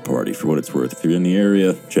desert party, for what it's worth. If you're in the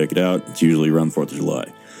area, check it out. It's usually around 4th of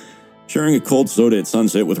July. Sharing a cold soda at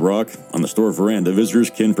sunset with Rock on the store veranda,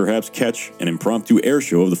 visitors can perhaps catch an impromptu air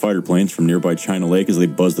show of the fighter planes from nearby China Lake as they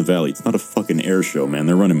buzz the valley. It's not a fucking air show, man.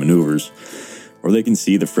 They're running maneuvers. Or they can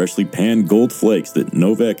see the freshly panned gold flakes that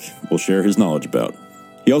Novak will share his knowledge about.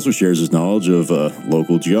 He also shares his knowledge of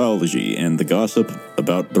local geology and the gossip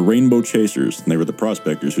about the Rainbow Chasers. They were the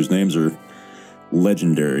prospectors whose names are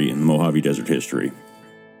legendary in Mojave Desert history.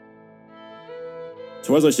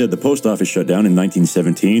 So as I said, the post office shut down in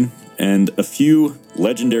 1917, and a few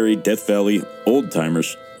legendary Death Valley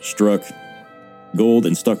old-timers struck gold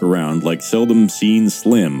and stuck around, like Seldom Seen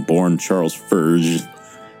Slim, born Charles Furge,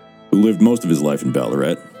 who lived most of his life in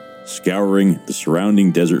Ballarat, scouring the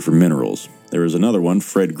surrounding desert for minerals. There was another one,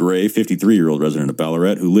 Fred Gray, 53-year-old resident of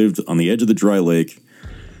Ballarat, who lived on the edge of the dry lake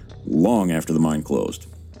long after the mine closed.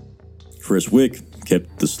 Chris Wick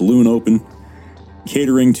kept the saloon open,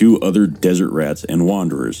 catering to other desert rats and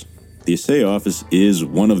wanderers. The assay office is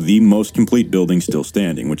one of the most complete buildings still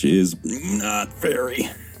standing, which is not very.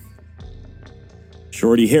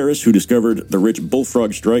 Shorty Harris, who discovered the rich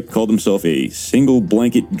bullfrog strike, called himself a single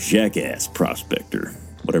blanket jackass prospector,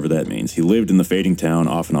 whatever that means. He lived in the fading town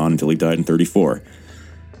off and on until he died in 34.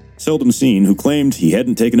 Seldom Seen, who claimed he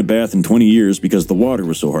hadn't taken a bath in 20 years because the water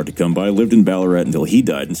was so hard to come by, lived in Ballarat until he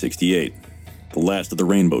died in 68. The last of the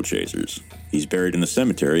Rainbow Chasers. He's buried in the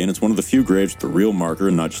cemetery, and it's one of the few graves with a real marker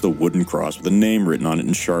and not just a wooden cross with a name written on it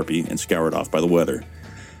in Sharpie and scoured off by the weather.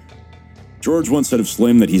 George once said of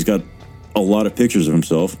Slim that he's got a lot of pictures of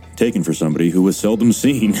himself taken for somebody who was seldom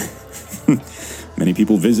seen. Many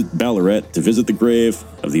people visit Ballarat to visit the grave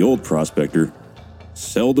of the old prospector,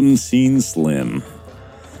 Seldom Seen Slim.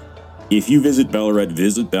 If you visit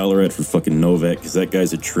Ballarat for fucking Novak, because that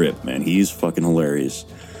guy's a trip, man. He's fucking hilarious.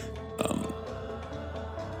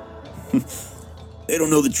 They don't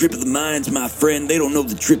know the trip of the mines, my friend. They don't know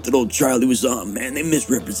the trip that old Charlie was on, man. They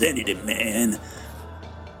misrepresented it, man.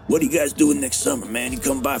 What are you guys doing next summer, man? You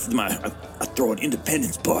come by for I throw an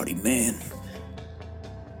independence party, man.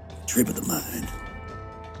 Trip of the mind.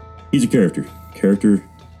 He's a character. Character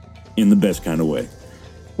in the best kind of way.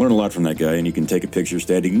 Learn a lot from that guy, and you can take a picture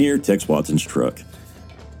standing near Tex Watson's truck.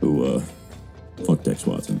 Who, fuck Tex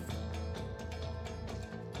Watson.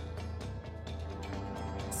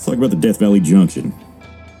 Let's talk about the Death Valley Junction.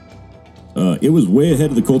 It was way ahead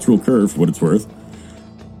of the cultural curve, for what it's worth.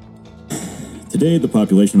 Today, the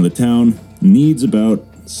population of the town needs about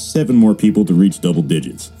 7 more people to reach double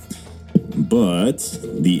digits. But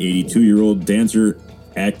the 82-year-old dancer,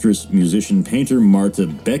 actress, musician, painter Marta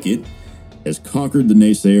Beckett has conquered the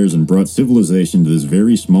naysayers and brought civilization to this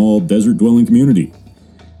very small desert-dwelling community.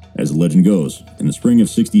 As the legend goes, in the spring of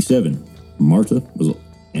 '67, Marta was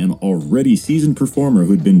an already seasoned performer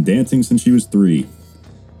who had been dancing since she was 3.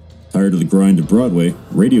 Tired of the grind of Broadway,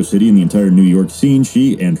 Radio City, and the entire New York scene,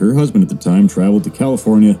 she and her husband at the time traveled to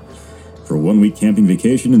California for a 1-week camping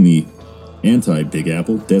vacation in the anti-Big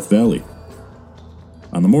Apple Death Valley.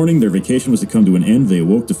 On the morning their vacation was to come to an end, they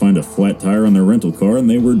awoke to find a flat tire on their rental car, and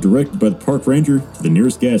they were directed by the park ranger to the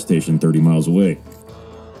nearest gas station 30 miles away.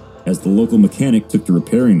 As the local mechanic took to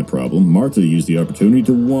repairing the problem, Marta used the opportunity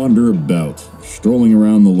to wander about, strolling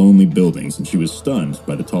around the lonely buildings, and she was stunned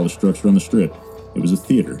by the tallest structure on the strip. It was a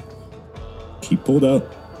theater. She pulled on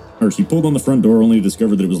the front door only to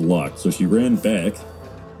discover that it was locked, so she ran back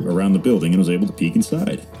around the building and was able to peek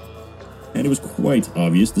inside. And it was quite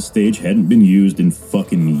obvious the stage hadn't been used in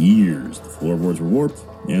fucking years. The floorboards were warped,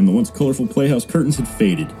 and the once colorful playhouse curtains had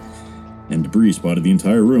faded, and debris spotted the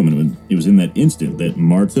entire room, and it was in that instant that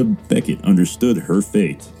Marta Beckett understood her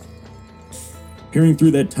fate. Peering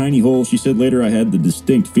through that tiny hole, she said later, I had the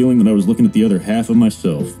distinct feeling that I was looking at the other half of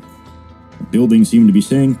myself. The building seemed to be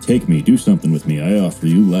saying, take me, do something with me, I offer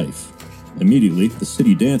you life. Immediately, the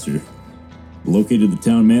city dancer located the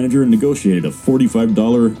town manager and negotiated a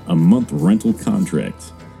 $45 a month rental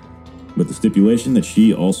contract, with the stipulation that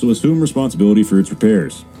she also assume responsibility for its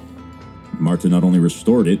repairs. Marta not only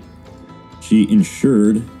restored it, she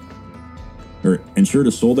ensured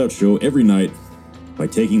a sold-out show every night by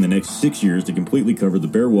taking the next 6 years to completely cover the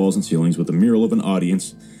bare walls and ceilings with a mural of an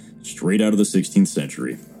audience straight out of the 16th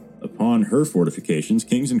century. Upon her fortifications,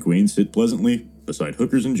 kings and queens sit pleasantly beside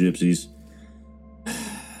hookers and gypsies,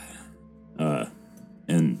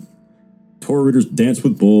 and tour readers dance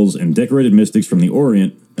with bulls, and decorated mystics from the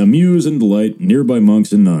Orient amuse and delight nearby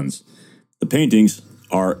monks and nuns. The paintings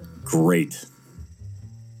are great.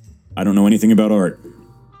 I don't know anything about art.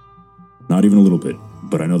 Not even a little bit.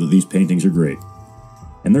 But I know that these paintings are great.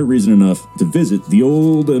 And they're reason enough to visit the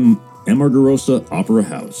old Amargarosa Opera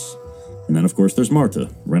House. And then, of course, there's Marta,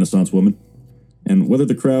 Renaissance woman. And whether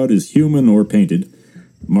the crowd is human or painted,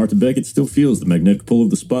 Marta Beckett still feels the magnetic pull of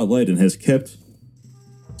the spotlight and has kept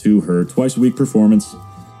to her twice-a-week performance,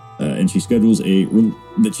 and she schedules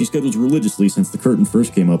religiously since the curtain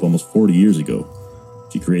first came up almost 40 years ago.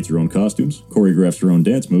 She creates her own costumes, choreographs her own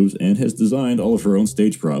dance moves, and has designed all of her own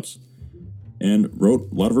stage props, and wrote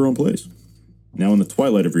a lot of her own plays. Now in the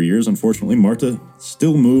twilight of her years, unfortunately, Marta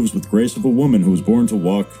still moves with grace of a woman who was born to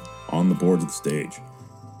walk on the boards of the stage.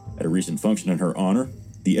 At a recent function in her honor,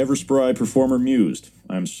 the ever-spry performer mused,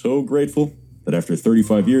 I am so grateful that after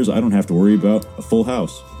 35 years, I don't have to worry about a full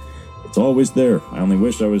house. It's always there. I only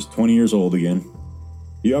wish I was 20 years old again.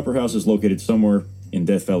 The Opera House is located somewhere in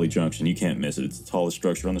Death Valley Junction. You can't miss it. It's the tallest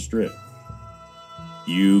structure on the strip.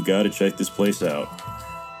 You gotta check this place out.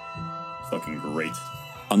 Fucking great.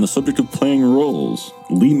 On the subject of playing roles,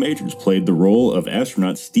 Lee Majors played the role of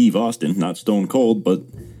astronaut Steve Austin, not Stone Cold, but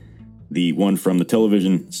the one from the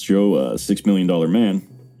television show $6 Million Man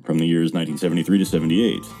from the years 1973 to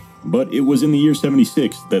 78. But it was in the year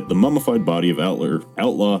 76 that the mummified body of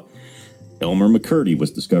outlaw Elmer McCurdy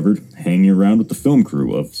was discovered hanging around with the film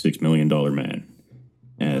crew of $6 Million Man.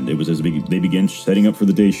 And it was as they began setting up for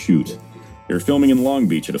the day's shoot. They were filming in Long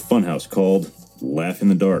Beach at a funhouse called Laugh in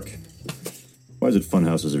the Dark. Why is it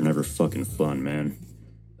funhouses are never fucking fun, man?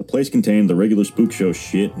 The place contained the regular spook show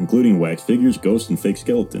shit, including wax figures, ghosts, and fake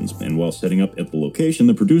skeletons. And while setting up at the location,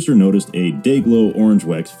 the producer noticed a day-glow orange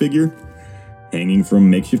wax figure hanging from a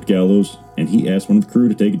makeshift gallows, and he asked one of the crew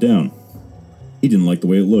to take it down. He didn't like the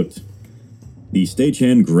way it looked. The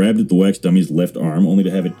stagehand grabbed at the wax dummy's left arm, only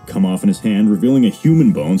to have it come off in his hand, revealing a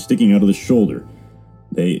human bone sticking out of the shoulder.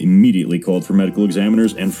 They immediately called for medical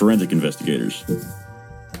examiners and forensic investigators.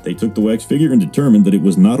 They took the wax figure and determined that it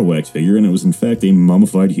was not a wax figure, and it was in fact a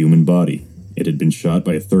mummified human body. It had been shot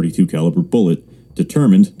by a .32 caliber bullet,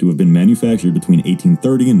 determined to have been manufactured between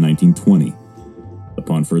 1830 and 1920.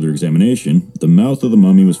 Upon further examination, the mouth of the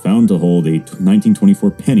mummy was found to hold a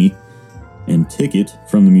 1924 penny and ticket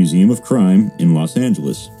from the Museum of Crime in Los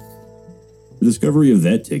Angeles. The discovery of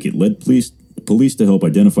that ticket led police to help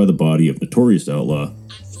identify the body of notorious outlaw.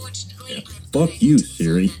 Yeah, fuck you,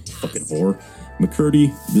 Siri, fucking whore.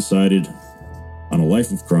 McCurdy decided on a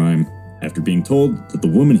life of crime after being told that the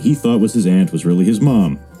woman he thought was his aunt was really his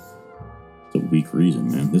mom. It's a weak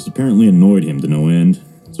reason, man. This apparently annoyed him to no end,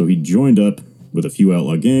 so he joined up with a few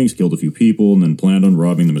outlaw gangs, killed a few people, and then planned on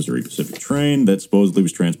robbing the Missouri Pacific train that supposedly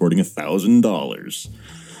was transporting $1,000.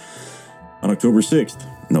 On October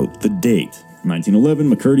 6th, note the date, 1911,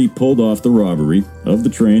 McCurdy pulled off the robbery of the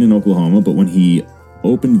train in Oklahoma, but when he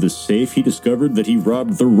opened the safe, he discovered that he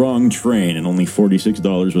robbed the wrong train and only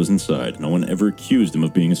 $46 was inside. No one ever accused him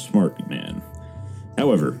of being a smart man.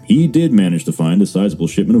 However, he did manage to find a sizable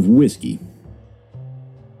shipment of whiskey.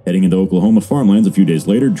 Heading into Oklahoma farmlands a few days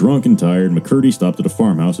later, drunk and tired, McCurdy stopped at a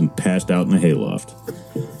farmhouse and passed out in a hayloft.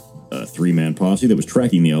 A three-man posse that was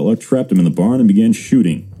tracking the outlaw trapped him in the barn and began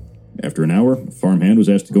shooting. After an hour, a farmhand was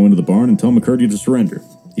asked to go into the barn and tell McCurdy to surrender.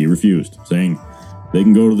 He refused, saying, "They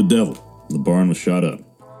can go to the devil." The barn was shot up.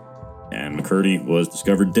 And McCurdy was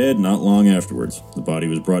discovered dead not long afterwards. The body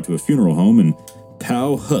was brought to a funeral home in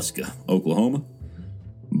Pawhuska, Oklahoma.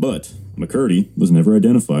 But McCurdy was never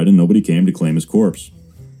identified and nobody came to claim his corpse.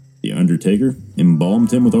 The undertaker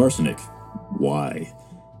embalmed him with arsenic. Why?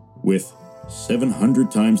 With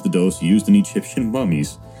 700 times the dose used in Egyptian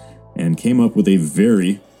mummies, and came up with a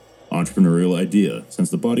very entrepreneurial idea.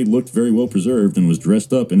 Since the body looked very well preserved and was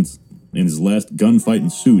dressed up in his last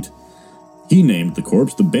gunfighting suit, he named the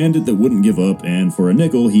corpse the Bandit That Wouldn't Give Up, and for a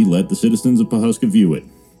nickel, he let the citizens of Pawhuska view it.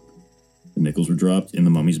 The nickels were dropped in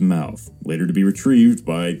the mummy's mouth, later to be retrieved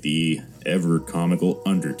by the ever-comical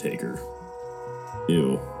Undertaker.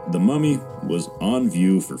 Ew. The mummy was on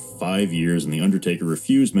view for 5 years, and the Undertaker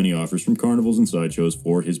refused many offers from carnivals and sideshows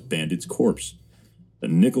for his bandit's corpse. The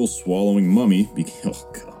nickel-swallowing mummy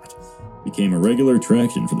became a regular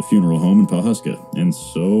attraction for the funeral home in Pawhuska, and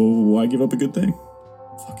so why give up a good thing?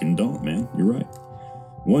 Fucking don't, man. You're right.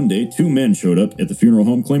 One day, two men showed up at the funeral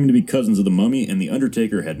home claiming to be cousins of the mummy, and the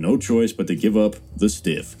Undertaker had no choice but to give up the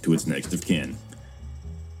stiff to its next of kin.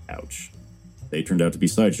 Ouch. They turned out to be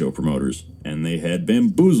sideshow promoters, and they had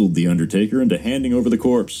bamboozled the Undertaker into handing over the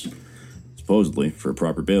corpse, supposedly for a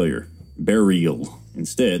proper burial.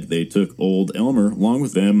 Instead, they took old Elmer along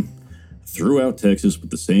with them throughout Texas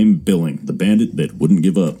with the same billing, the Bandit That Wouldn't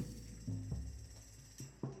Give Up.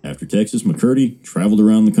 After Texas, McCurdy traveled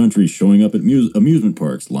around the country showing up at amusement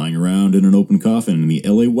parks, lying around in an open coffin in the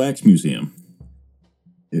LA Wax Museum.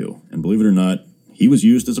 Ew. And believe it or not, he was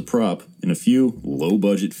used as a prop in a few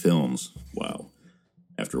low-budget films. Wow.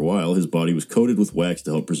 After a while, his body was coated with wax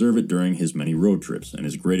to help preserve it during his many road trips, and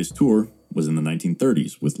his greatest tour was in the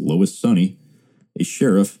 1930s with Lois Sonny, a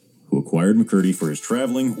sheriff who acquired McCurdy for his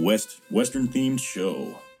traveling Western-themed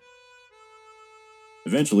show.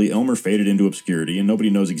 Eventually, Elmer faded into obscurity, and nobody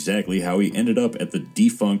knows exactly how he ended up at the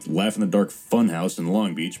defunct Laugh in the Dark Funhouse in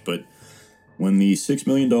Long Beach, but when the $6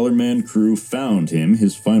 Million Man crew found him,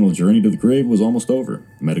 his final journey to the grave was almost over.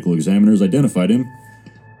 Medical examiners identified him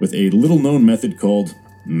with a little-known method called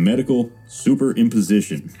medical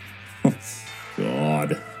superimposition.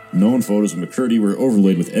 God. Known photos of McCurdy were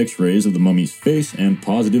overlaid with x-rays of the mummy's face, and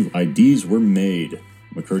positive IDs were made.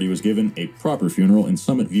 McCurdy was given a proper funeral in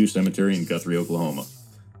Summit View Cemetery in Guthrie, Oklahoma.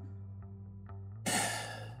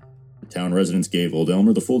 The town residents gave old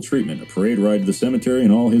Elmer the full treatment, a parade ride to the cemetery,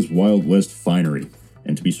 and all his Wild West finery.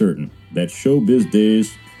 And to be certain, that showbiz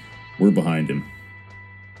days were behind him.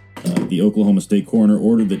 The Oklahoma State Coroner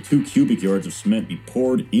ordered that 2 cubic yards of cement be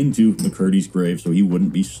poured into McCurdy's grave so he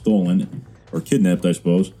wouldn't be stolen, or kidnapped, I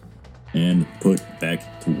suppose, and put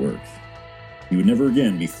back to work. He would never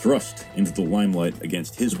again be thrust into the limelight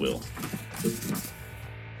against his will.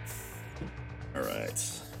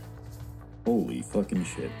 Holy fucking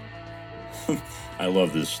shit. I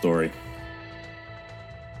love this story.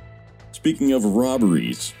 Speaking of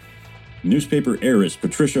robberies, newspaper heiress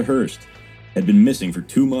Patricia Hearst had been missing for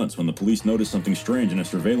 2 months when the police noticed something strange in a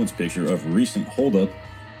surveillance picture of recent holdup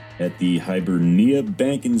at the Hibernia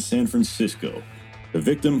Bank in San Francisco. The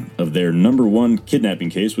victim of their #1 kidnapping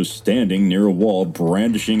case was standing near a wall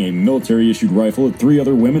brandishing a military-issued rifle at 3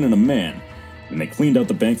 other women and a man, and they cleaned out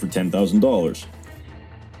the bank for $10,000.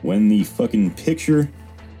 When the fucking picture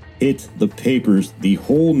hit the papers, the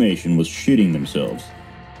whole nation was shitting themselves.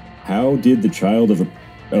 How did the child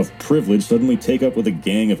of privilege suddenly take up with a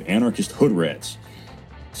gang of anarchist hood rats?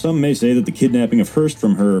 Some may say that the kidnapping of Hearst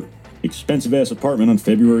from her expensive-ass apartment on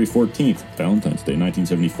February 14th, Valentine's Day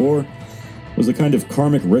 1974, was the kind of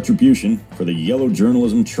karmic retribution for the yellow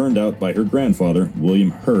journalism churned out by her grandfather, William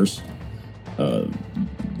Hearst.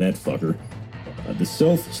 That fucker. The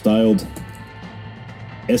self-styled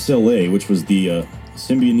SLA, which was the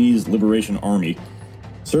Symbionese Liberation Army,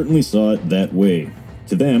 certainly saw it that way.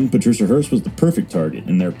 To them, Patricia Hearst was the perfect target,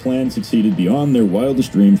 and their plan succeeded beyond their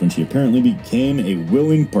wildest dreams when she apparently became a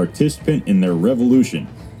willing participant in their revolution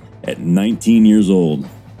at 19 years old.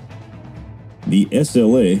 The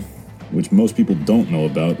SLA, which most people don't know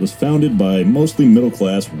about, was founded by mostly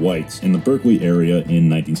middle-class whites in the Berkeley area in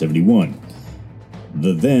 1971.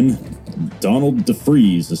 The then Donald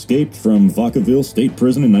DeFreeze escaped from Vacaville State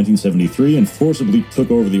Prison in 1973 and forcibly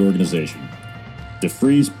took over the organization.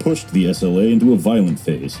 DeFreeze pushed the SLA into a violent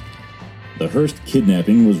phase. The Hearst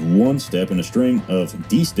kidnapping was one step in a string of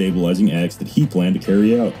destabilizing acts that he planned to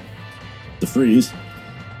carry out. DeFreeze,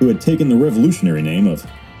 who had taken the revolutionary name of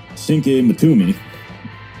Cinque Matumi,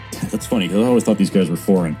 that's funny because I always thought these guys were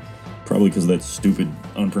foreign, probably because of that stupid,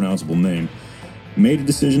 unpronounceable name, made a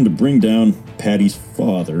decision to bring down Patty's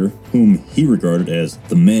father, whom he regarded as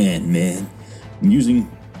the man, and using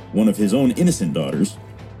one of his own innocent daughters.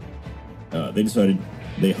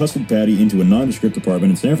 They hustled Patty into a nondescript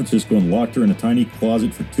apartment in San Francisco and locked her in a tiny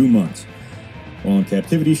closet for 2 months. While in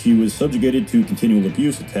captivity, she was subjugated to continual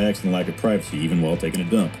abuse, attacks, and lack of privacy, even while taking a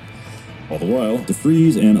dump. All the while,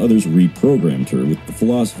 DeFreeze and others reprogrammed her with the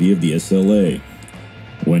philosophy of the SLA.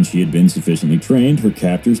 When she had been sufficiently trained, her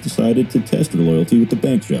captors decided to test her loyalty with the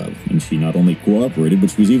bank job, and she not only cooperated,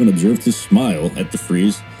 but she was even observed to smile at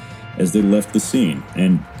DeFreeze as they left the scene.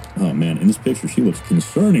 And oh man, in this picture, she looks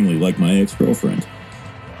concerningly like my ex-girlfriend.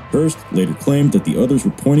 Hearst later claimed that the others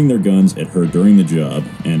were pointing their guns at her during the job,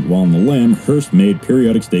 and while on the lam, Hearst made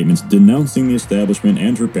periodic statements denouncing the establishment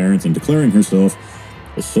and her parents and declaring herself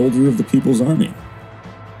a soldier of the People's Army.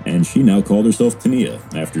 And she now called herself Tania,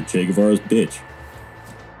 after Che Guevara's bitch.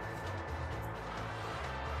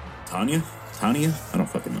 Tanya? I don't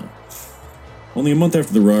fucking know. Only a month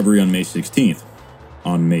after the robbery on May 16th,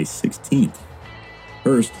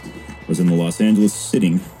 Hearst was in Los Angeles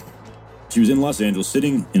sitting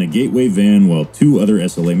in a Gateway van while 2 other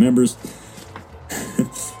SLA members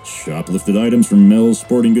shoplifted items from Mel's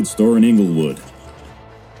sporting goods store in Inglewood.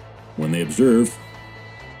 When they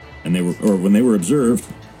were observed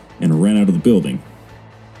and ran out of the building,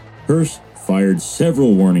 Hearst fired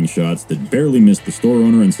several warning shots that barely missed the store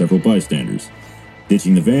owner and several bystanders.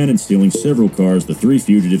 Ditching the van and stealing several cars, the 3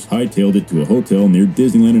 fugitives hightailed it to a hotel near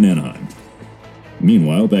Disneyland in Anaheim.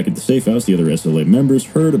 Meanwhile, back at the safe house, the other SLA members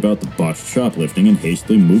heard about the botched shoplifting and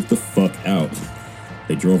hastily moved the fuck out.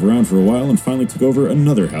 They drove around for a while and finally took over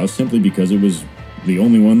another house simply because it was the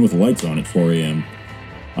only one with lights on at 4 a.m.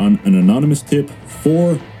 On an anonymous tip,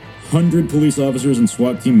 400 police officers and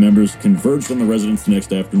SWAT team members converged on the residence the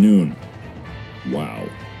next afternoon. Wow.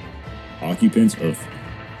 Occupants of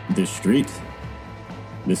this street?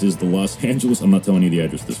 This is the Los Angeles... I'm not telling you the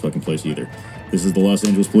address of this fucking place either. This is the Los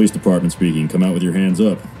Angeles Police Department speaking. Come out with your hands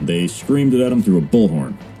up. They screamed it at him through a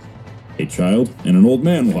bullhorn. A child and an old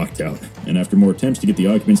man walked out, and after more attempts to get the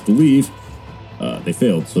occupants to leave, they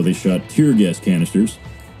failed, so they shot tear gas canisters.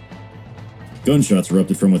 Gunshots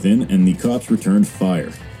erupted from within, and the cops returned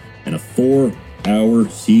fire. And a 4-hour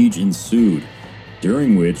siege ensued,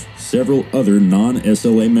 during which several other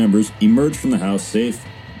non-SLA members emerged from the house safe,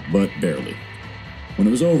 but barely. When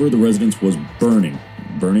it was over, the residence was burning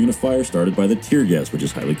in a fire started by the tear gas, which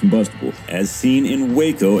is highly combustible, as seen in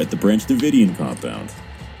Waco at the Branch Davidian compound.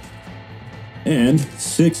 And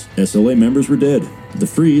 6 SLA members were dead.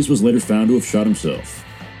 DeFreeze was later found to have shot himself.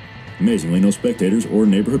 Amazingly, no spectators or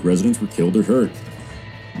neighborhood residents were killed or hurt.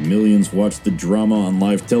 Millions watched the drama on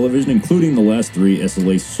live television, including the last 3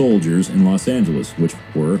 SLA soldiers in Los Angeles, which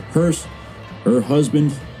were Hearst and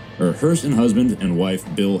husband and wife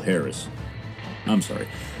Bill Harris.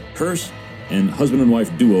 Hearst and husband and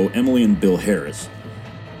wife duo Emily and Bill Harris.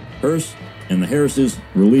 Hearst And the Harrises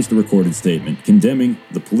released a recorded statement condemning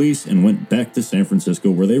the police and went back to San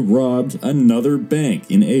Francisco, where they robbed another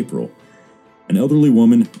bank in April. An elderly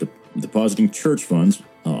woman depositing church funds,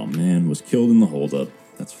 was killed in the holdup.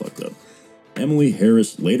 That's fucked up. Emily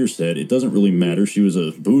Harris later said it doesn't really matter, she was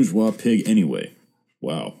a bourgeois pig anyway.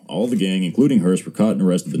 Wow. All the gang, including Hearst, were caught and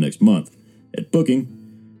arrested the next month. At booking,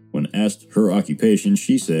 when asked her occupation,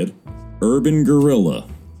 she said, urban guerrilla.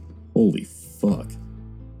 Holy fuck.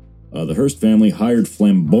 The Hearst family hired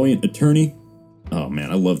flamboyant attorney,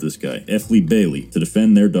 I love this guy, F. Lee Bailey, to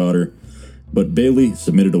defend their daughter, but Bailey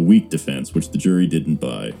submitted a weak defense, which the jury didn't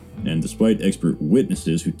buy. And despite expert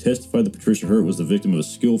witnesses who testified that Patricia Hurt was the victim of a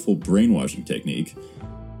skillful brainwashing technique,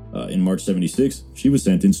 in March 76, she was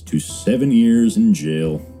sentenced to 7 years in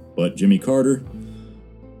jail, but Jimmy Carter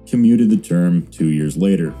commuted the term 2 years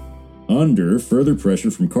later. Under further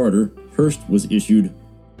pressure from Carter, Hearst was issued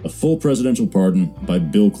a full presidential pardon by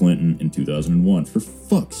Bill Clinton in 2001. For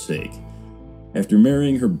fuck's sake. After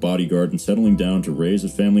marrying her bodyguard and settling down to raise a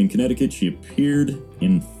family in Connecticut, she appeared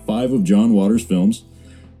in 5 of John Waters' films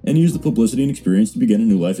and used the publicity and experience to begin a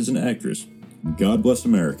new life as an actress. God bless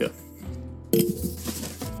America.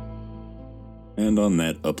 And on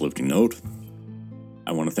that uplifting note,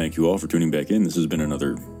 I want to thank you all for tuning back in. This has been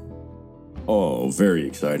another, very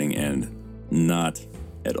exciting and not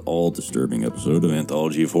at all disturbing episode of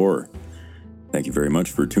Anthology of Horror. Thank you very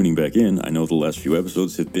much for tuning back in. I know the last few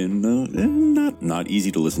episodes have been not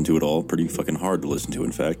easy to listen to at all. Pretty fucking hard to listen to,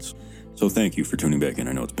 in fact. So thank you for tuning back in.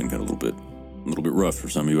 I know it's been kind of a little bit rough for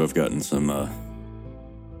some of you. I've gotten some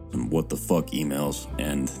what the fuck emails,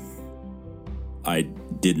 and I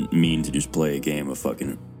didn't mean to just play a game of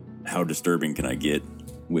fucking how disturbing can I get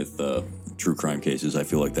with true crime cases. I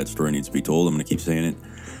feel like that story needs to be told. I'm going to keep saying it.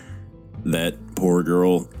 That poor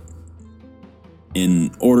girl,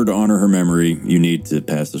 in order to honor her memory, you need to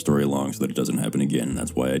pass the story along so that it doesn't happen again.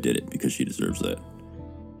 That's why I did it, because she deserves that.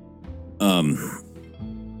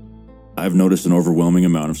 I've noticed an overwhelming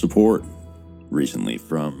amount of support recently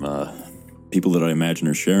from people that I imagine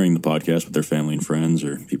are sharing the podcast with their family and friends,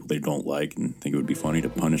 or people they don't like and think it would be funny to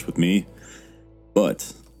punish with me.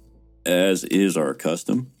 But, as is our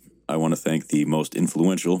custom, I want to thank the most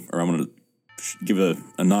influential, or I want to give an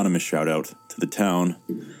anonymous shout out to the town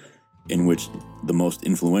in which the most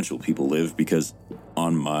influential people live, because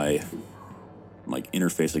on my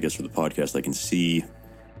interface, I guess, for the podcast, I can see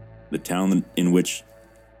the town in which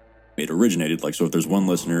it originated. So if there's one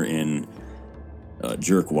listener in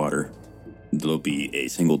Jerkwater, there'll be a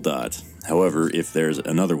single dot. However, if there's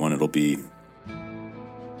another one, it'll be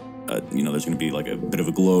there's going to be like a bit of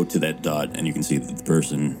a glow to that dot, and you can see that the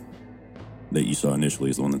person that you saw initially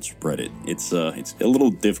is the one that spread it. It's a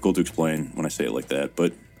little difficult to explain when I say it like that,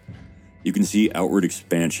 but you can see outward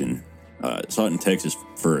expansion. Saw it in Texas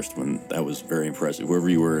first, when that was very impressive. Whoever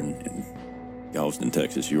you were in Galveston,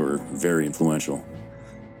 Texas, you were very influential.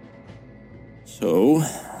 So,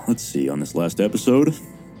 let's see, on this last episode,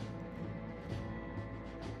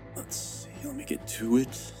 let me get to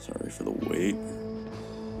it. Sorry for the wait.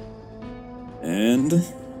 And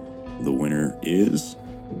the winner is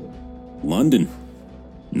London.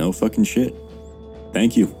 No fucking shit.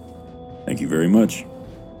 Thank you. Thank you very much.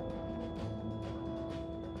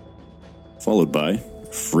 Followed by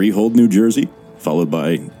Freehold, New Jersey. Followed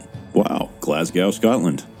by, Glasgow,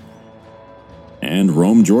 Scotland. And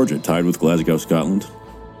Rome, Georgia, tied with Glasgow, Scotland.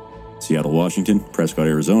 Seattle, Washington. Prescott,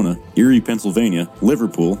 Arizona. Erie, Pennsylvania.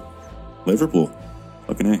 Liverpool.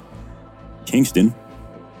 Fucking A. Kingston.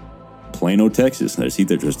 Plano, Texas. I see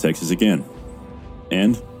that there's Texas again.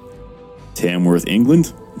 And Tamworth,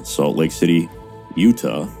 England. Salt Lake City,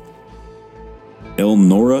 Utah.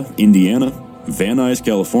 Elnora, Indiana. Van Nuys,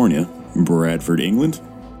 California. Bradford, England.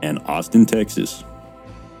 And Austin, Texas.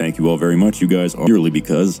 Thank you all very much. You guys are purely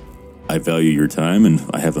because I value your time, and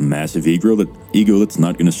I have a massive ego that's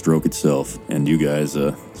not going to stroke itself. And you guys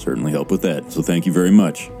certainly help with that. So thank you very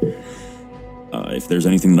much. If there's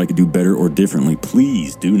anything that I could do better or differently,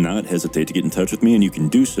 please do not hesitate to get in touch with me, and you can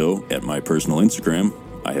do so at my personal Instagram.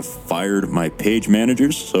 I have fired my page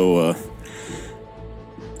managers, so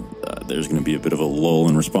there's going to be a bit of a lull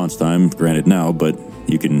in response time, granted now, but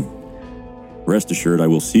you can rest assured I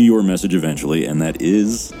will see your message eventually, and that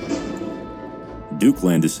is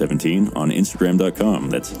DukeLandis17 on Instagram.com.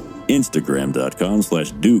 That's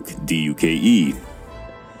Instagram.com/Duke, D-U-K-E.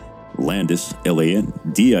 Landis,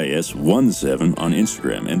 Landis 17 on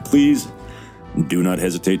Instagram. And please do not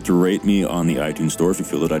hesitate to rate me on the iTunes store if you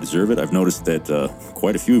feel that I deserve it. I've noticed that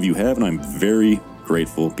quite a few of you have, and I'm very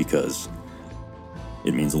grateful, because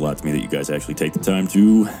it means a lot to me that you guys actually take the time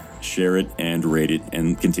to share it and rate it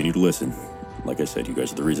and continue to listen. Like I said, you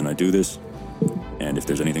guys are the reason I do this. And if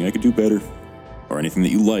there's anything I could do better, or anything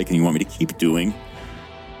that you like and you want me to keep doing,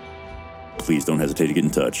 please don't hesitate to get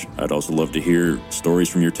in touch. I'd also love to hear stories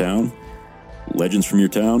from your town, legends from your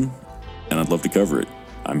town, and I'd love to cover it.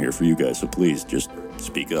 I'm here for you guys, so please just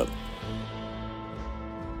speak up.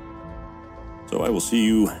 So I will see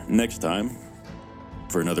you next time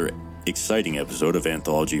for another exciting episode of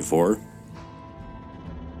Anthology 4.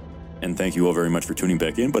 And thank you all very much for tuning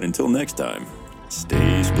back in, but until next time,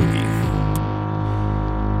 stay spooky.